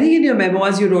interview. I think in your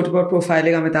memoirs, you wrote about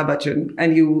profiling Amitabh Bachchan,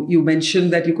 and you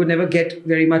mentioned that you could never get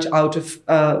very much out of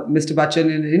Mr. Bachchan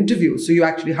in an interview. So you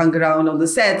actually hung around on the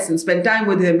sets and spent time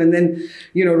with him, and then,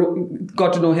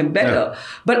 got to know him better. Yeah.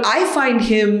 But I find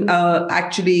him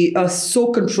actually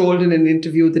so controlled in an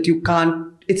interview that you can't.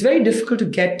 It's very difficult to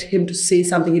get him to say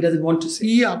something he doesn't want to say.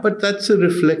 Yeah, but that's a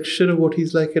reflection of what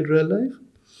he's like in real life.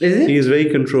 Is it? He is very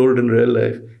controlled in real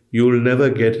life. You'll never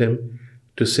get him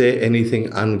to say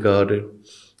anything unguarded.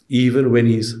 Even when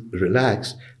he's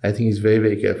relaxed, I think he's very,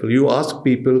 very careful. You ask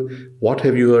people, what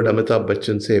have you heard Amitabh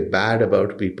Bachchan say bad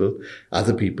about people,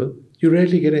 other people? You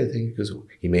rarely get anything because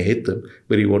he may hate them,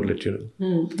 but he won't let you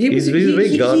know. He's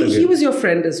very guarded. He was your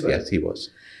friend as well. Yes, he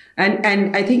was.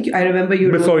 And I think I remember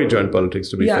you before he joined politics,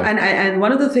 to be fair. And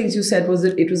one of the things you said was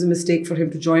that it was a mistake for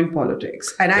him to join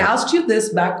politics. And I asked you this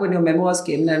back when your memoirs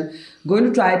came, and I'm going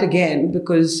to try it again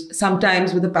because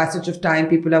sometimes with the passage of time,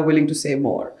 people are willing to say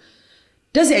more.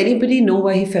 Does anybody know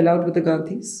why he fell out with the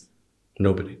Gandhis?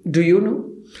 Nobody. Do you know?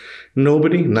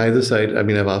 Nobody, neither side. I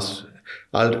mean, I've asked.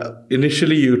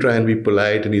 Initially, you try and be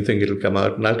polite and you think it'll come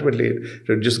out. And ultimately, it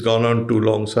had just gone on too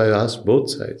long. So I asked both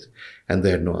sides and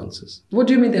they had no answers. What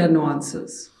do you mean they had no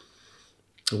answers?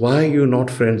 Why are you not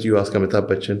friends? You ask Amitabh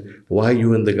Bachchan. Why are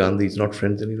you and the Gandhis not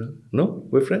friends any longer? No,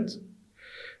 we're friends.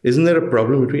 Isn't there a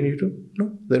problem between you two?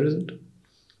 No, there isn't.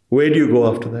 Where do you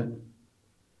go after that?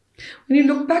 When you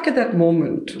look back at that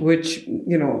moment, which,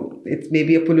 it may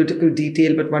be a political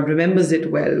detail, but one remembers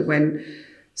it well, when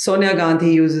Sonia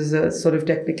Gandhi uses a sort of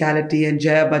technicality and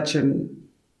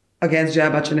against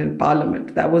Jaya Bachchan in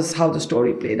Parliament. That was how the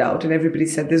story played out. And everybody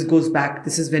said, this goes back,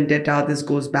 this is vendetta, this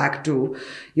goes back to,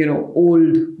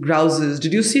 old grouses.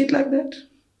 Did you see it like that?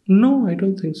 No, I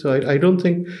don't think so. I don't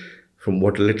think, from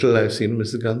what little I've seen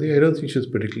Mrs. Gandhi, I don't think she's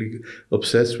particularly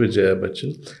obsessed with Jaya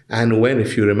Bachchan. And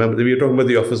if you remember, we were talking about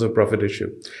the Office of Profit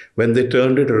issue, when they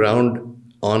turned it around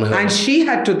on her. And she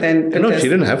had to then contest. No, she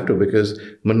didn't have to, because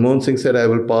Manmohan Singh said, I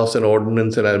will pass an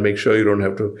ordinance and I'll make sure you don't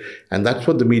have to. And that's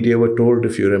what the media were told,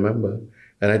 if you remember.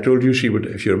 And I told you she would,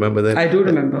 if you remember that. I do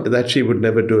remember. That she would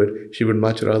never do it. She would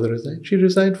much rather resign. She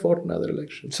resigned, fought another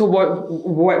election. So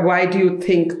why do you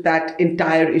think that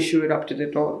entire issue erupted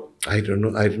at all? I don't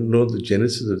know. I don't know the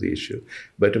genesis of the issue.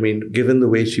 But I mean, given the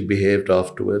way she behaved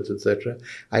afterwards, etc.,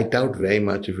 I doubt very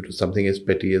much if it was something as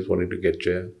petty as wanting to get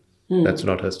Jaya. That's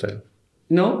not her style.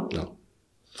 No? No.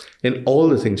 In all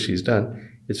the things she's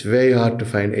done, it's very hard to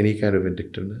find any kind of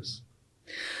vindictiveness.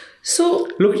 So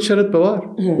look at Sharad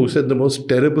Pawar, who said the most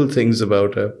terrible things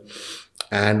about her.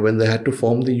 And when they had to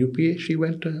form the UPA, she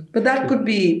went to him. But that could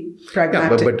be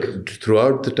pragmatic. Yeah, but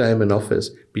throughout the time in office,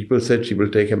 people said she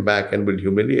will take him back and will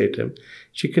humiliate him.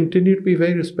 She continued to be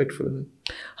very respectful of him.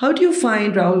 How do you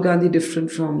find Rahul Gandhi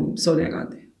different from Sonia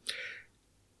Gandhi?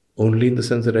 Only in the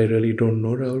sense that I really don't know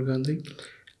Rahul Gandhi.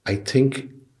 I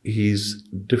think he's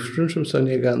different from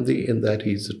Sonia Gandhi in that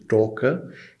he's a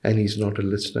talker and he's not a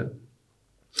listener.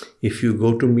 If you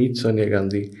go to meet Sonia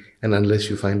Gandhi, and unless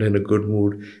you find her in a good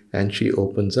mood and she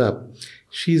opens up,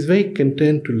 she's very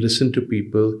content to listen to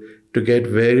people, to get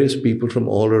various people from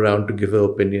all around to give her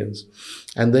opinions.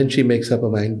 And then she makes up her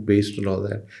mind based on all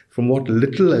that. From what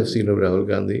little I've seen of Rahul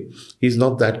Gandhi, he's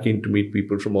not that keen to meet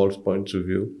people from all points of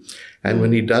view. And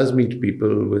when he does meet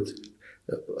people with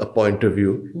a point of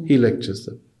view, he lectures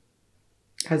them.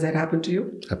 Has that happened to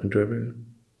you? Happened to everyone.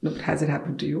 No, but has it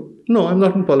happened to you? No, I'm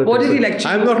not in politics. What did he lecture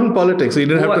you on? I'm not in politics, so he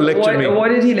didn't have to lecture me. What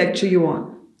did he lecture you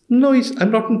on? No,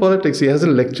 I'm not in politics. He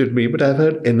hasn't lectured me, but I've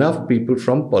heard enough people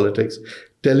from politics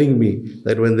telling me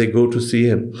that when they go to see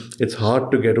him, it's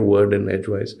hard to get a word in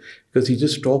edgewise because he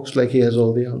just talks like he has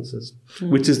all the answers,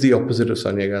 which is the opposite of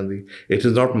Sonia Gandhi. It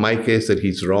is not my case that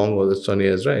he's wrong or that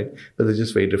Sonia is right, but they're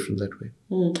just very different that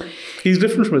way. He's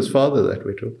different from his father that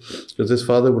way too, because his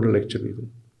father wouldn't lecture people.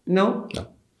 No? No.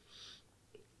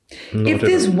 If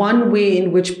there's one way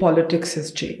in which politics has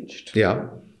changed,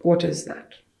 what is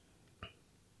that?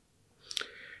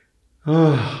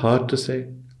 Hard to say.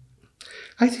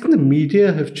 I think the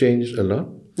media have changed a lot.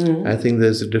 I think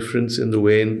there's a difference in the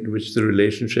way in which the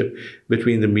relationship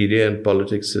between the media and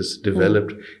politics has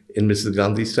developed. In Mrs.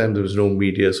 Gandhi's time, there was no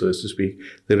media, so as to speak.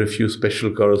 There are a few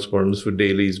special correspondents for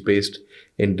dailies based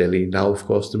in Delhi. Now, of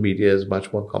course, the media is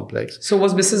much more complex. So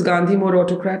was Mrs. Gandhi more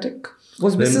autocratic?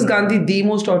 Was Mrs. Gandhi the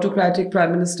most autocratic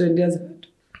Prime Minister India has had?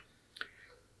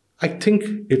 I think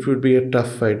it would be a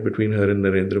tough fight between her and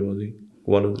Narendra Modi,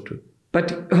 one of the two.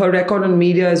 But her record on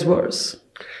media is worse.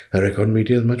 Her record on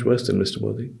media is much worse than Mr.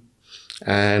 Modi.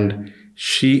 And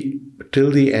she,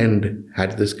 till the end,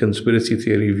 had this conspiracy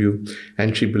theory view,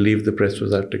 and she believed the press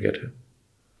was out to get her.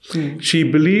 She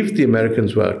believed the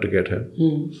Americans were out to get her.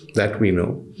 That we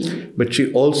know. But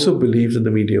she also believed that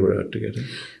the media were out to get her.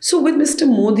 So with Mr.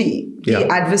 Modi, the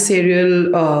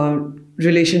adversarial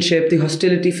relationship, the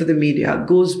hostility for the media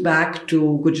goes back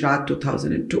to Gujarat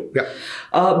 2002.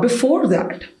 Before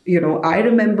that, I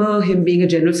remember him being a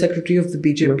general secretary of the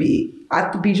BJP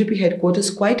at the BJP headquarters,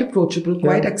 quite approachable,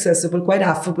 quite accessible, quite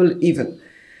affable even.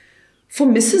 For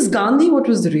Mrs. Gandhi, what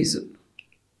was the reason?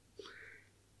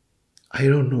 I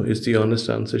don't know is the honest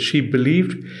answer. She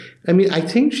believed, I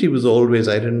think she was always,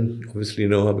 I didn't obviously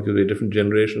know her because we're different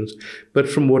generations, but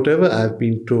from whatever I've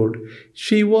been told,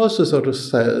 she was a sort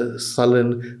of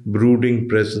sullen, brooding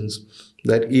presence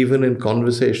that even in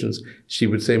conversations, she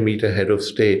would say, meet a head of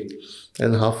state.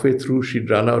 And halfway through,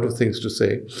 she'd run out of things to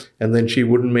say. And then she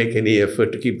wouldn't make any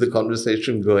effort to keep the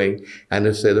conversation going. And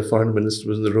if, say, the foreign minister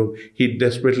was in the room, he'd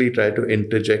desperately try to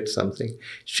interject something.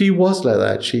 She was like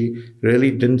that. She really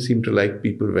didn't seem to like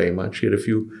people very much. She had a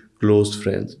few close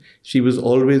friends. She was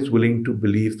always willing to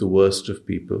believe the worst of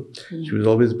people. She was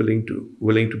always willing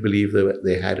to believe that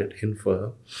they had it in for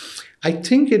her. I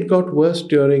think it got worse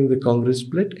during the Congress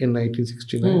split in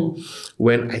 1969,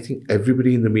 when I think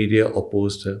everybody in the media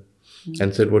opposed her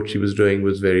and said what she was doing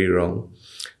was very wrong.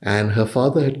 And her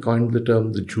father had coined the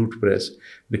term the jute press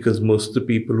because most of the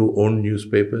people who owned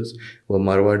newspapers were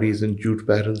Marwadis and jute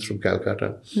barons from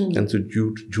Calcutta. And so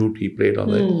jute, he played on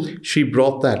it. She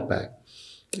brought that back.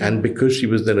 And because she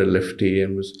was then a lefty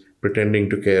and was pretending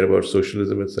to care about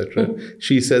socialism, etc.,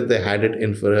 she said they had it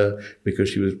in for her because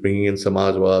she was bringing in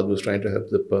Samajwad, was trying to help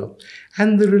the poor.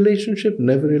 And the relationship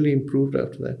never really improved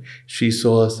after that. She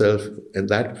saw herself in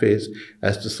that phase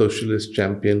as the socialist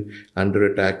champion under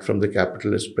attack from the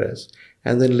capitalist press.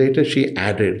 And then later she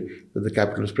added that the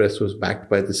capitalist press was backed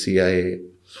by the CIA.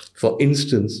 For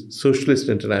instance, Socialist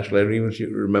International, I don't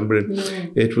even remember it.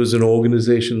 It was an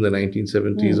organization in the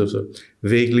 1970s or so,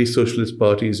 vaguely socialist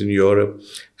parties in Europe.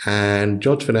 And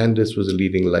George Fernandez was a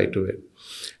leading light of it.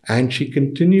 And she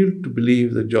continued to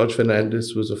believe that George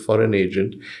Fernandez was a foreign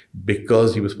agent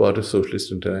because he was part of Socialist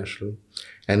International.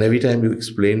 And every time you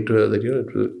explained to her that,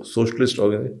 it was a socialist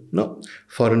organization, no,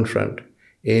 foreign front.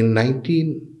 In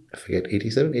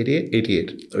 87,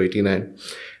 88 or 89,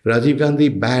 Rajiv Gandhi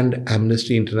banned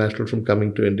Amnesty International from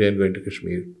coming to India and going to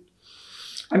Kashmir.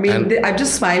 I'm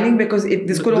just smiling because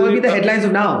this could all be the headlines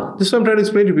of now. This is what I'm trying to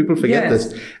explain to you. People forget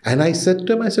this. And I said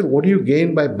to him, what do you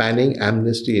gain by banning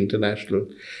Amnesty International?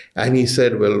 And he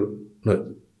said, well,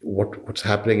 no, what's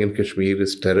happening in Kashmir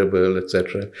is terrible,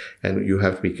 etc. And you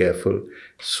have to be careful.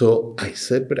 So I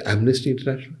said, but Amnesty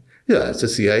International? Yeah, it's a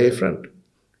CIA front.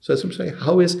 So I'm saying,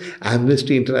 how is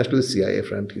Amnesty International a CIA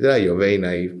front? He said, you're very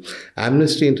naive.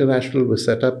 Amnesty International was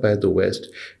set up by the West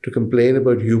to complain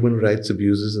about human rights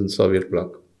abuses in the Soviet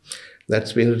bloc.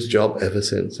 That's been its job ever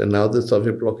since. And now the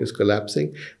Soviet bloc is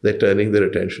collapsing. They're turning their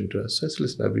attention to us. So I said,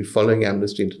 listen, I've been following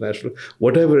Amnesty International.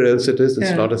 Whatever else it is,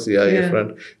 it's not a CIA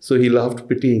front. So he laughed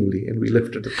pityingly and we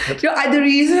left it at that. The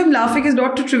reason I'm laughing is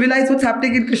not to trivialize what's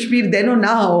happening in Kashmir then or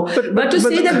now, but to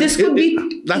say that this could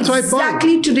be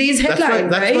exactly today's headline,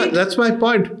 right? That's my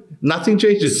point. Nothing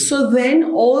changes. So then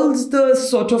all the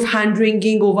sort of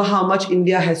hand-wringing over how much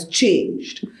India has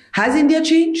changed. Has India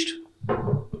changed?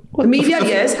 The media,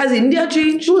 yes. Has India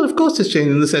changed? Well, of course it's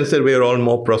changed in the sense that we are all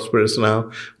more prosperous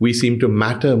now. We seem to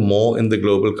matter more in the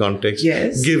global context.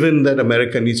 Yes. Given that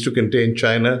America needs to contain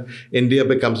China, India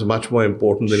becomes much more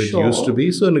important than it used to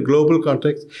be. So in a global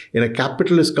context, in a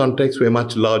capitalist context, we're a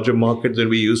much larger market than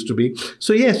we used to be.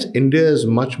 So yes, India is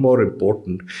much more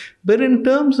important. But in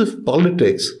terms of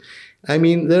politics, I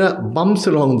mean, there are bumps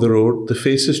along the road. The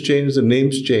faces change, the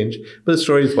names change, but the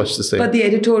story is much the same. But the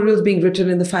editorials being written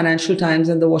in the Financial Times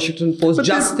and the Washington Post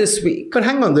this week. But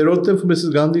hang on, they wrote them for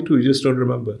Mrs. Gandhi too. You just don't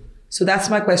remember. So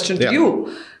that's my question to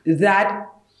you. That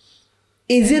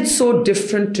is it so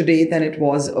different today than it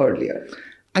was earlier?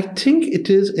 I think it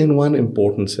is in one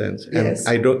important sense, and yes.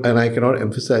 I cannot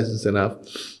emphasize this enough,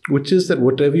 which is that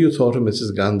whatever you thought of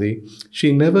Mrs. Gandhi,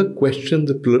 she never questioned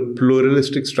the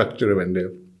pluralistic structure of India.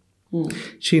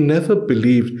 She never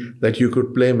believed that you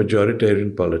could play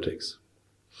majoritarian politics.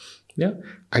 Yeah,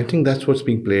 I think that's what's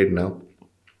being played now.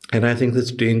 And I think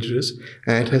that's dangerous,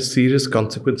 and it has serious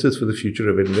consequences for the future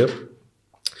of India.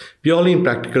 Purely in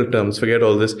practical terms, forget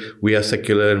all this, we are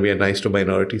secular and we are nice to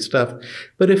minority stuff.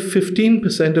 But if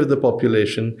 15% of the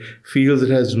population feels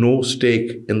it has no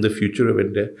stake in the future of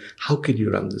India, how can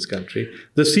you run this country?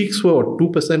 The Sikhs were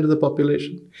 2% of the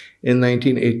population in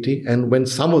 1980. And when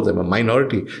some of them, a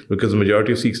minority, because the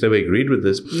majority of Sikhs never agreed with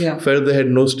this, felt they had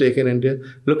no stake in India,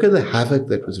 look at the havoc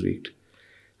that was wreaked.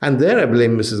 And there I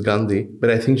blame Mrs. Gandhi, but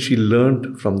I think she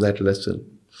learned from that lesson.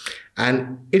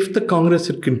 And if the Congress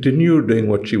had continued doing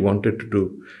what she wanted to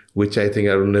do, which I think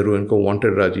Arun Nehru and co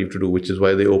wanted Rajiv to do, which is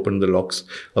why they opened the locks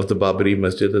of the Babri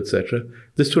Masjid, etc.,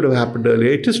 this would have happened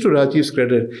earlier. It is to Rajiv's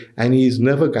credit, and he's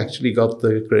never actually got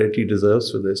the credit he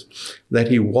deserves for this, that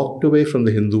he walked away from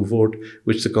the Hindu vote,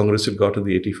 which the Congress had got in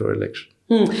the 84 election.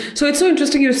 So it's so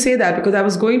interesting you say that, because I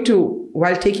was going to,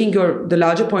 while taking the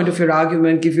larger point of your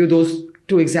argument, give you those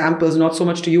two examples, not so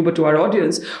much to you, but to our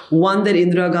audience. One, that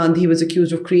Indira Gandhi was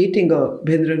accused of creating a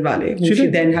Bhindranwale, whom she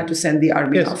then had to send the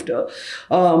army after.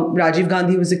 Rajiv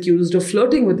Gandhi was accused of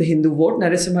flirting with the Hindu vote.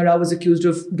 Narasimha Rao was accused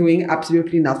of doing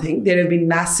absolutely nothing. There have been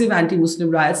massive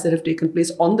anti-Muslim riots that have taken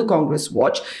place on the Congress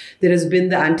watch. There has been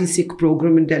the anti-Sikh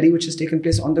program in Delhi, which has taken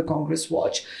place on the Congress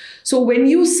watch. So when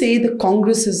you say the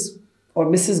Congress is, or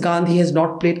Mrs. Gandhi has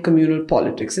not played communal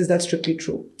politics, is that strictly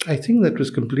true? I think that was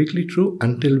completely true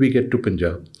until we get to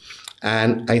Punjab.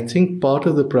 And I think part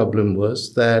of the problem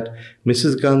was that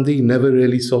Mrs. Gandhi never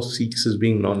really saw Sikhs as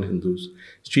being non-Hindus.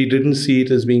 She didn't see it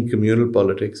as being communal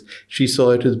politics. She saw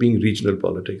it as being regional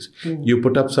politics. You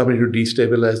put up somebody to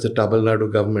destabilize the Tamil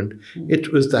Nadu government.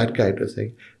 It was that kind of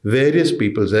thing. Various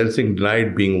people, Zail Singh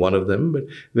denied being one of them, but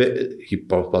he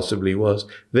possibly was.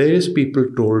 Various people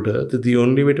told her that the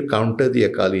only way to counter the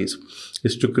Akalis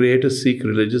is to create a Sikh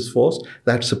religious force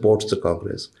that supports the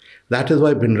Congress. That is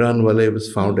why Bhindranwale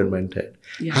was found and went ahead.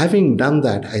 Having done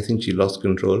that, I think she lost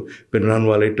control.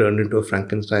 Bhindranwale turned into a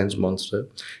Frankenstein's monster.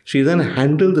 She then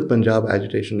handled the Punjab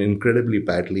agitation incredibly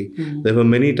badly. There were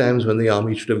many times when the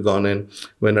army should have gone in,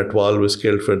 when Atwal was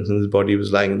killed, for instance, his body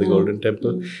was lying in the Golden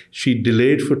Temple. She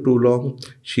delayed for too long.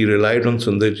 She relied on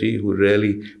Sundarji, who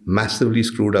really massively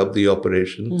screwed up the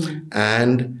operation.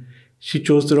 And she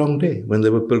chose the wrong day when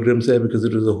there were pilgrims there because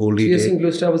it was a holy day. Do you think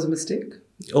Blue Star was a mistake?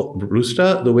 Oh, Blue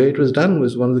Star, the way it was done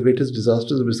was one of the greatest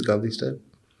disasters of Mr. Gandhi's time.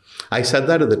 I said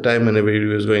that at the time when everybody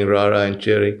was going rah-rah and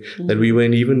cheering, that we were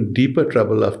in even deeper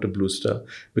trouble after Blue Star,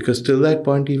 because till that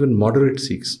point, even moderate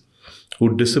Sikhs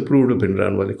who disapproved of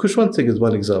Bhindranwale. Khushwant Singh is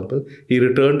one example. He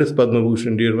returned his Padma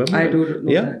Bhushan, do you remember? I do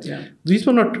know that, yeah. These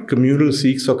were not communal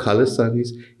Sikhs or Khalistanis.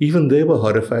 Even they were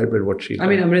horrified by what she did. I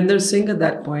mean, Amrinder Singh at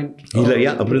that point.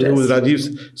 Amrinder, who was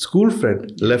Rajiv's school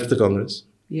friend, left the Congress.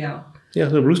 Yeah,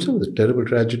 so Blue Star was a terrible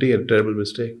tragedy and a terrible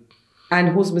mistake. And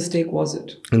whose mistake was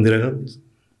it? Indira Gandhi's.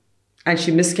 And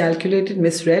she miscalculated,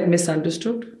 misread,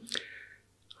 misunderstood?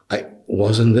 I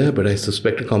wasn't there, but I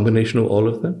suspect a combination of all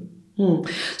of them.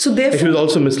 So therefore, she was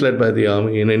also misled by the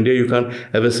army. In India, you can't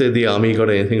ever say the army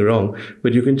got anything wrong,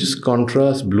 but you can just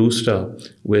contrast Blue Star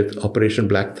with Operation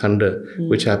Black Thunder,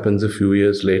 which happens a few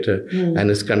years later and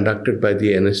is conducted by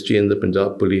the NSG and the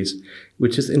Punjab police,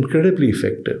 which is incredibly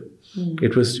effective.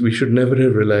 We should never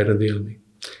have relied on the army.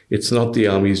 It's not the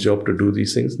army's job to do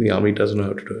these things. The army doesn't know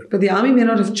how to do it. But the army may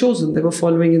not have chosen. They were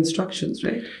following instructions,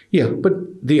 right? Yeah, but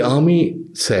the army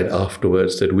said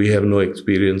afterwards that we have no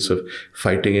experience of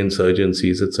fighting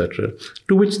insurgencies, etc.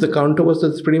 To which the counter was,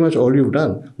 that's pretty much all you've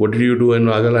done. What did you do in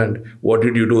Nagaland? What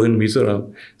did you do in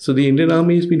Mizoram? So the Indian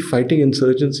army has been fighting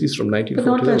insurgencies from 1941. But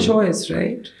not by choice,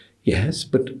 right? Yes,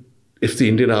 but if the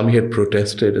Indian army had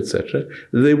protested, etc.,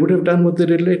 they would have done what they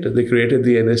did later. They created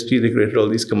the NSG, they created all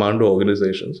these commando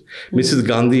organizations. Mrs.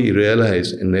 Gandhi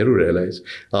realized, and Nehru realized,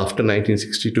 after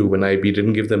 1962, when IB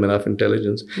didn't give them enough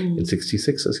intelligence, in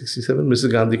 66 or 67,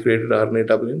 Mrs. Gandhi created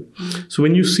RNAW. So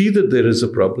when you see that there is a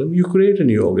problem, you create a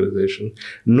new organization.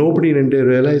 Nobody in India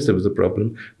realized there was a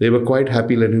problem. They were quite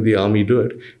happy letting the army do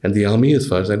it. And the army, as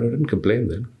far as I know, didn't complain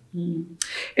then.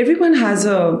 Everyone has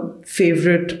a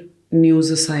favorite news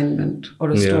assignment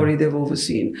or a story they've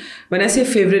overseen. When I say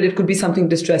favorite, it could be something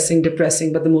distressing,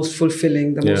 depressing, but the most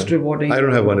fulfilling, the most rewarding. I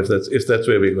don't have one if that's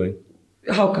where we're going.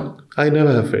 How come? I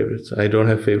never have favorites. I don't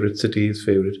have favorite cities,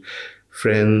 favorite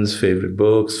friends, favorite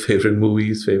books, favorite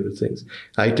movies, favorite things.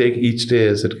 I take each day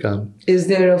as it comes. Is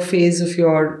there a phase of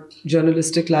your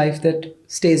journalistic life that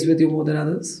stays with you more than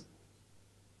others?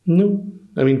 No.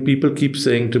 I mean, people keep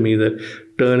saying to me that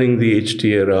turning the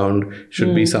HT around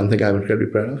should be something I'm incredibly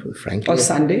proud of. Frankly, or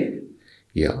Sunday?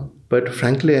 Yeah. But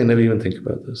frankly, I never even think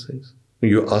about those things.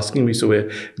 You're asking me, so we're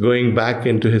going back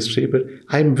into history, but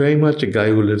I'm very much a guy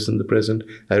who lives in the present.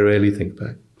 I rarely think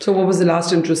back. So what was the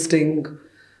last interesting,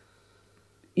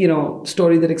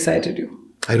 story that excited you?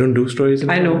 I don't do stories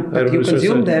anymore. I know, but you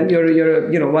consume them.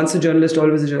 You're once a journalist,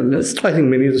 always a journalist. I think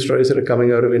many of the stories that are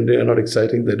coming out of India are not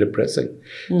exciting, they're depressing.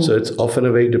 So it's often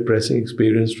a very depressing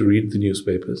experience to read the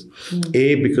newspapers.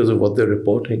 A, because of what they're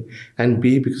reporting, and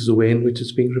B, because of the way in which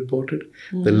it's being reported,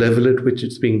 the level at which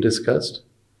it's being discussed.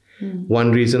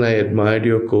 One reason I admired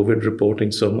your COVID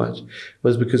reporting so much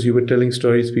was because you were telling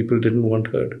stories people didn't want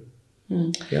heard.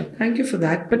 Yeah. Thank you for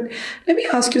that. But let me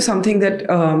ask you something that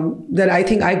I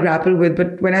think I grapple with.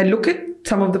 But when I look at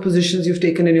some of the positions you've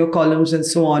taken in your columns and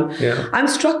so on, I'm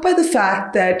struck by the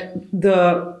fact that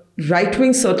the right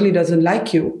wing certainly doesn't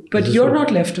like you, but you're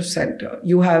not left of center.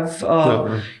 You have,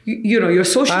 you're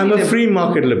socially I'm a free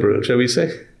market liberal, shall we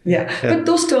say? Yeah. But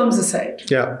those terms aside,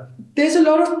 there's a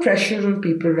lot of pressure on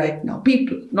people right now.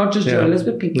 People, not just journalists,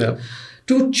 but people,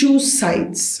 to choose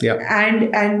sides.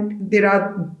 And there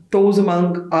are those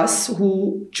among us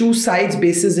who choose sides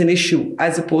basis an issue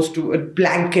as opposed to a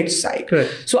blanket side.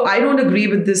 Correct. So I don't agree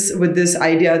with this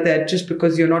idea that just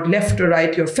because you're not left or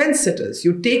right, you're fence sitters.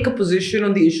 You take a position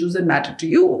on the issues that matter to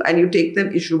you and you take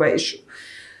them issue by issue.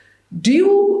 Do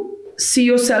you see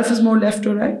yourself as more left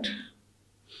or right?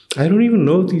 I don't even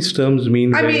know what these terms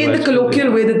mean. I mean, in the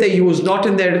colloquial way that they use, not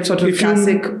in their sort of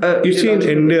classic... You see, in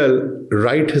India,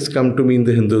 right has come to mean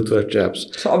the Hindutva chaps.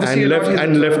 So obviously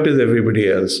and left is everybody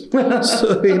else.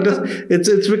 So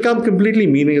it's become completely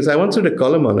meaningless. I once did a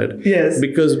column on it. Yes.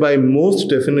 Because by most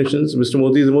definitions, Mr.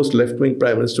 Modi is the most left-wing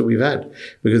prime minister we've had.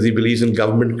 Because he believes in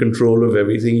government control of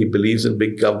everything. He believes in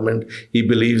big government. He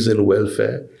believes in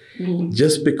welfare.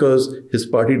 Just because his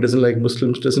party doesn't like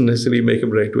Muslims doesn't necessarily make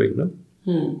him right-wing, no?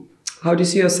 How do you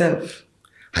see yourself?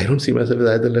 I don't see myself as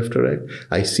either left or right.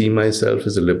 I see myself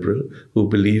as a liberal who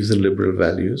believes in liberal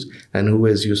values and who,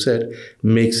 as you said,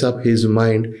 makes up his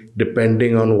mind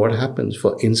depending on what happens.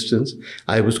 For instance,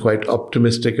 I was quite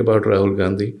optimistic about Rahul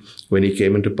Gandhi when he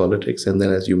came into politics. And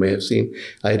then, as you may have seen,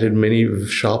 I did many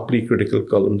sharply critical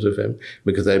columns of him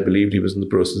because I believed he was in the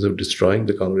process of destroying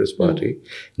the Congress party.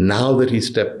 Now that he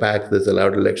stepped back, that's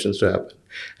allowed elections to happen.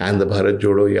 And the Bharat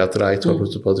Jodo Yatra, I thought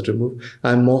was a positive move.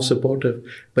 I'm more supportive.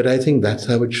 But I think that's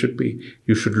how it should be.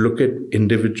 You should look at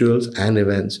individuals and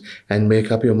events and make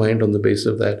up your mind on the basis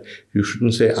of that. You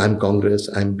shouldn't say, I'm Congress,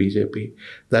 I'm BJP.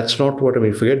 That's not what,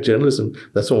 forget journalism.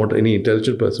 That's not what any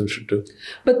intelligent person should do.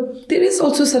 But there is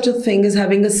also such a thing as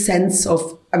having a sense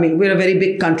of, we're a very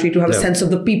big country. To have a sense of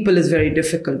the people is very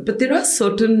difficult. But there are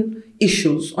certain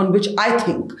issues on which I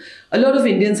think a lot of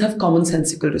Indians have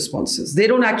commonsensical responses. They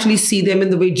don't actually see them in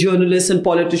the way journalists and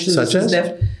politicians such as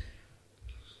left.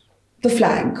 The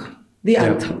flag, the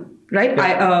anthem, right?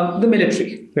 The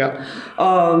military.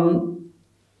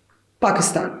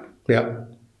 Pakistan.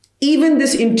 Even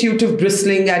this intuitive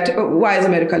bristling at why is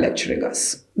America lecturing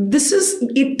us?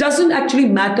 It doesn't actually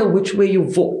matter which way you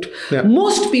vote.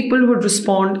 Most people would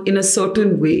respond in a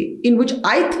certain way in which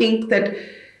I think that,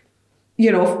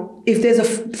 if there's a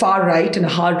far right and a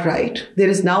hard right, there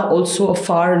is now also a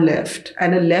far left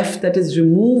and a left that is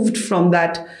removed from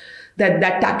that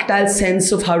tactile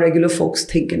sense of how regular folks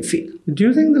think and feel. Do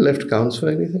you think the left counts for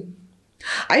anything?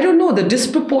 I don't know. The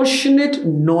disproportionate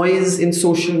noise in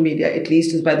social media, at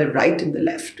least, is by the right and the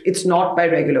left. It's not by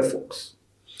regular folks.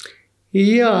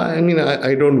 Yeah,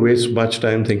 I don't waste much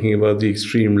time thinking about the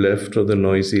extreme left or the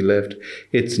noisy left.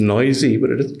 It's noisy, but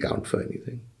it doesn't count for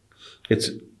anything. It's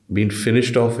been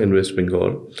finished off in West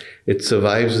Bengal. It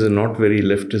survives as a not very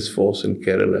leftist force in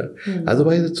Kerala.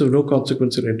 Otherwise, it's of no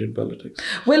consequence in Indian politics.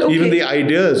 Well, okay. Even the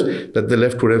ideas that the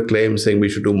left would have claimed, saying we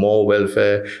should do more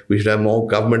welfare, we should have more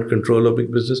government control of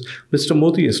big business, Mr.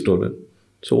 Modi has stolen.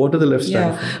 So what do the left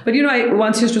stand for? But I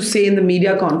once used to say in the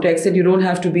media context that you don't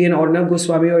have to be an Arnab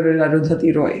Goswami or an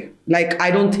Arundhati Roy. Like, I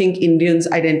don't think Indians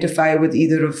identify with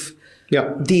either of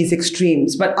these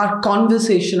extremes. But our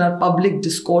conversation, our public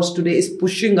discourse today is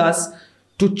pushing us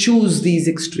to choose these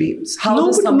extremes.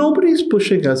 Nobody's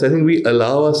pushing us. I think we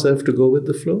allow ourselves to go with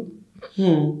the flow.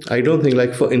 I don't think,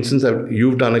 like, for instance,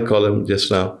 you've done a column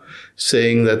just now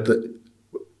saying that the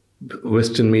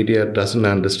Western media doesn't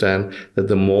understand that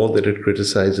the more that it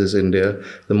criticizes India,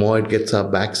 the more it gets our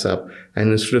backs up.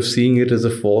 And instead of seeing it as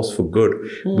a force for good,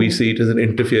 we see it as an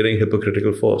interfering,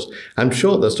 hypocritical force. I'm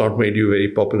sure that's not made you very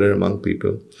popular among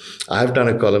people. I've done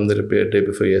a column that appeared day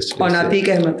before yesterday. On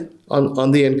Atiq Ahmed.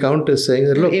 On the encounter, saying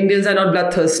that, look, Indians are not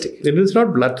bloodthirsty. Indians are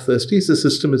not bloodthirsty. The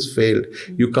system has failed.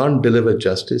 You can't deliver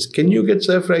justice. Can you get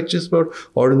self-righteous about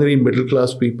ordinary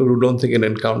middle-class people who don't think an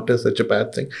encounter is such a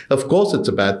bad thing? Of course it's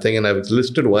a bad thing, and I've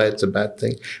listed why it's a bad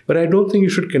thing. But I don't think you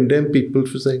should condemn people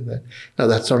for saying that. Now,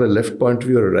 that's not a left point of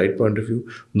view or a right point of view,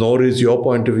 nor is your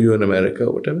point of view in America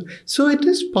or whatever. So it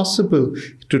is possible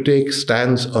to take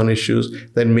stands on issues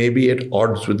that may be at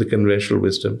odds with the conventional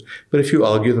wisdom. But if you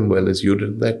argue them well, as you did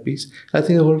in that piece, I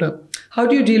think they hold up. How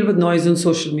do you deal with noise on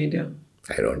social media?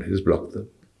 I don't just block them.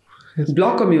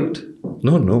 Block or mute?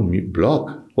 No,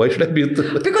 block. Why should I mute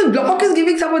them? Because block is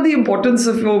giving someone the importance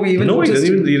of we even No, he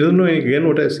doesn't know again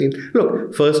what I've seen.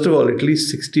 Look, first of all, at least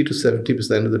 60 to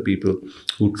 70% of the people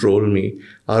who troll me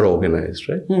are organized,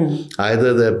 right?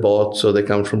 Either they're bots or they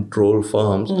come from troll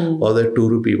farms or they're 2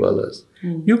 rupee wallahs.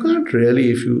 You can't really,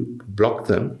 if you block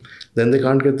them, then they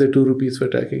can't get their 2 rupees for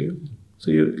attacking you. So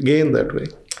you gain that way.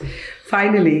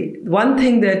 Finally, one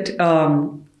thing that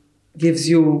gives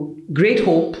you great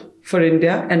hope for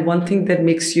India and one thing that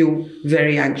makes you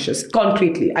very anxious,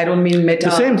 concretely. I don't mean meta.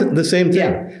 The same thing.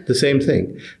 Yeah. The same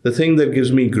thing. The thing that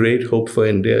gives me great hope for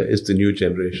India is the new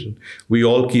generation. We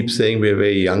all keep saying we're a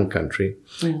very young country.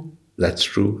 That's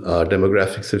true. Our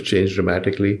demographics have changed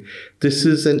dramatically. This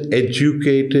is an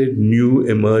educated, new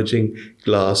emerging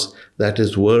class that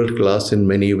is world-class in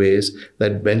many ways,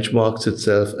 that benchmarks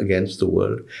itself against the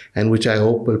world, and which I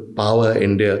hope will power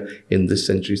India in this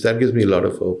century. So that gives me a lot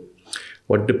of hope.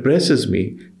 What depresses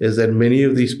me is that many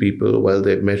of these people, while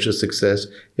they measure success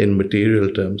in material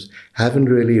terms, haven't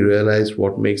really realized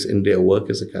what makes India work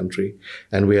as a country,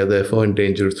 and we are therefore in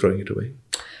danger of throwing it away.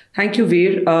 Thank you,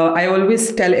 Vir. I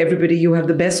always tell everybody you have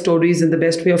the best stories and the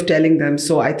best way of telling them.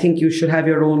 So I think you should have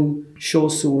your own show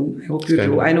soon. I hope you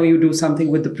do. I know you do something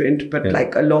with the print, but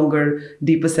like a longer,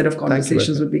 deeper set of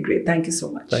conversations would be great. Thank you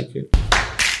so much. Thank you.